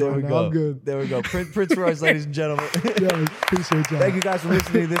 cards. There we right go. now. I'm good. There we go. Prince Royce, ladies and gentlemen. Yeah, appreciate y'all. Thank you guys for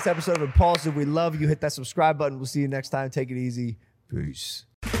listening to this episode of Impulsive. We love you. Hit that subscribe button. We'll see you next time. Take it easy. Peace.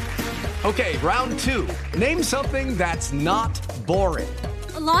 Okay, round 2. Name something that's not boring.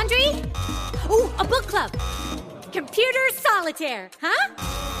 A laundry? Ooh, a book club. Computer solitaire, huh?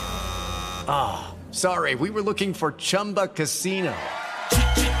 Ah, sorry, we were looking for Chumba Casino.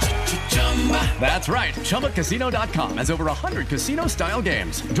 That's right, ChumbaCasino.com has over 100 casino-style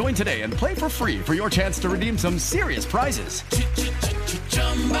games. Join today and play for free for your chance to redeem some serious prizes.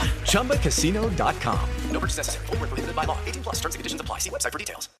 ChumbaCasino.com. No purchase necessary. Void where prohibited by law. 18+. Terms and conditions apply. See website for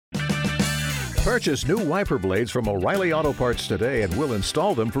details. Purchase new wiper blades from O'Reilly Auto Parts today and we'll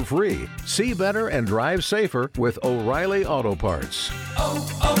install them for free. See better and drive safer with O'Reilly Auto Parts.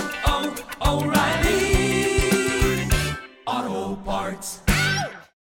 O'Reilly Auto Parts.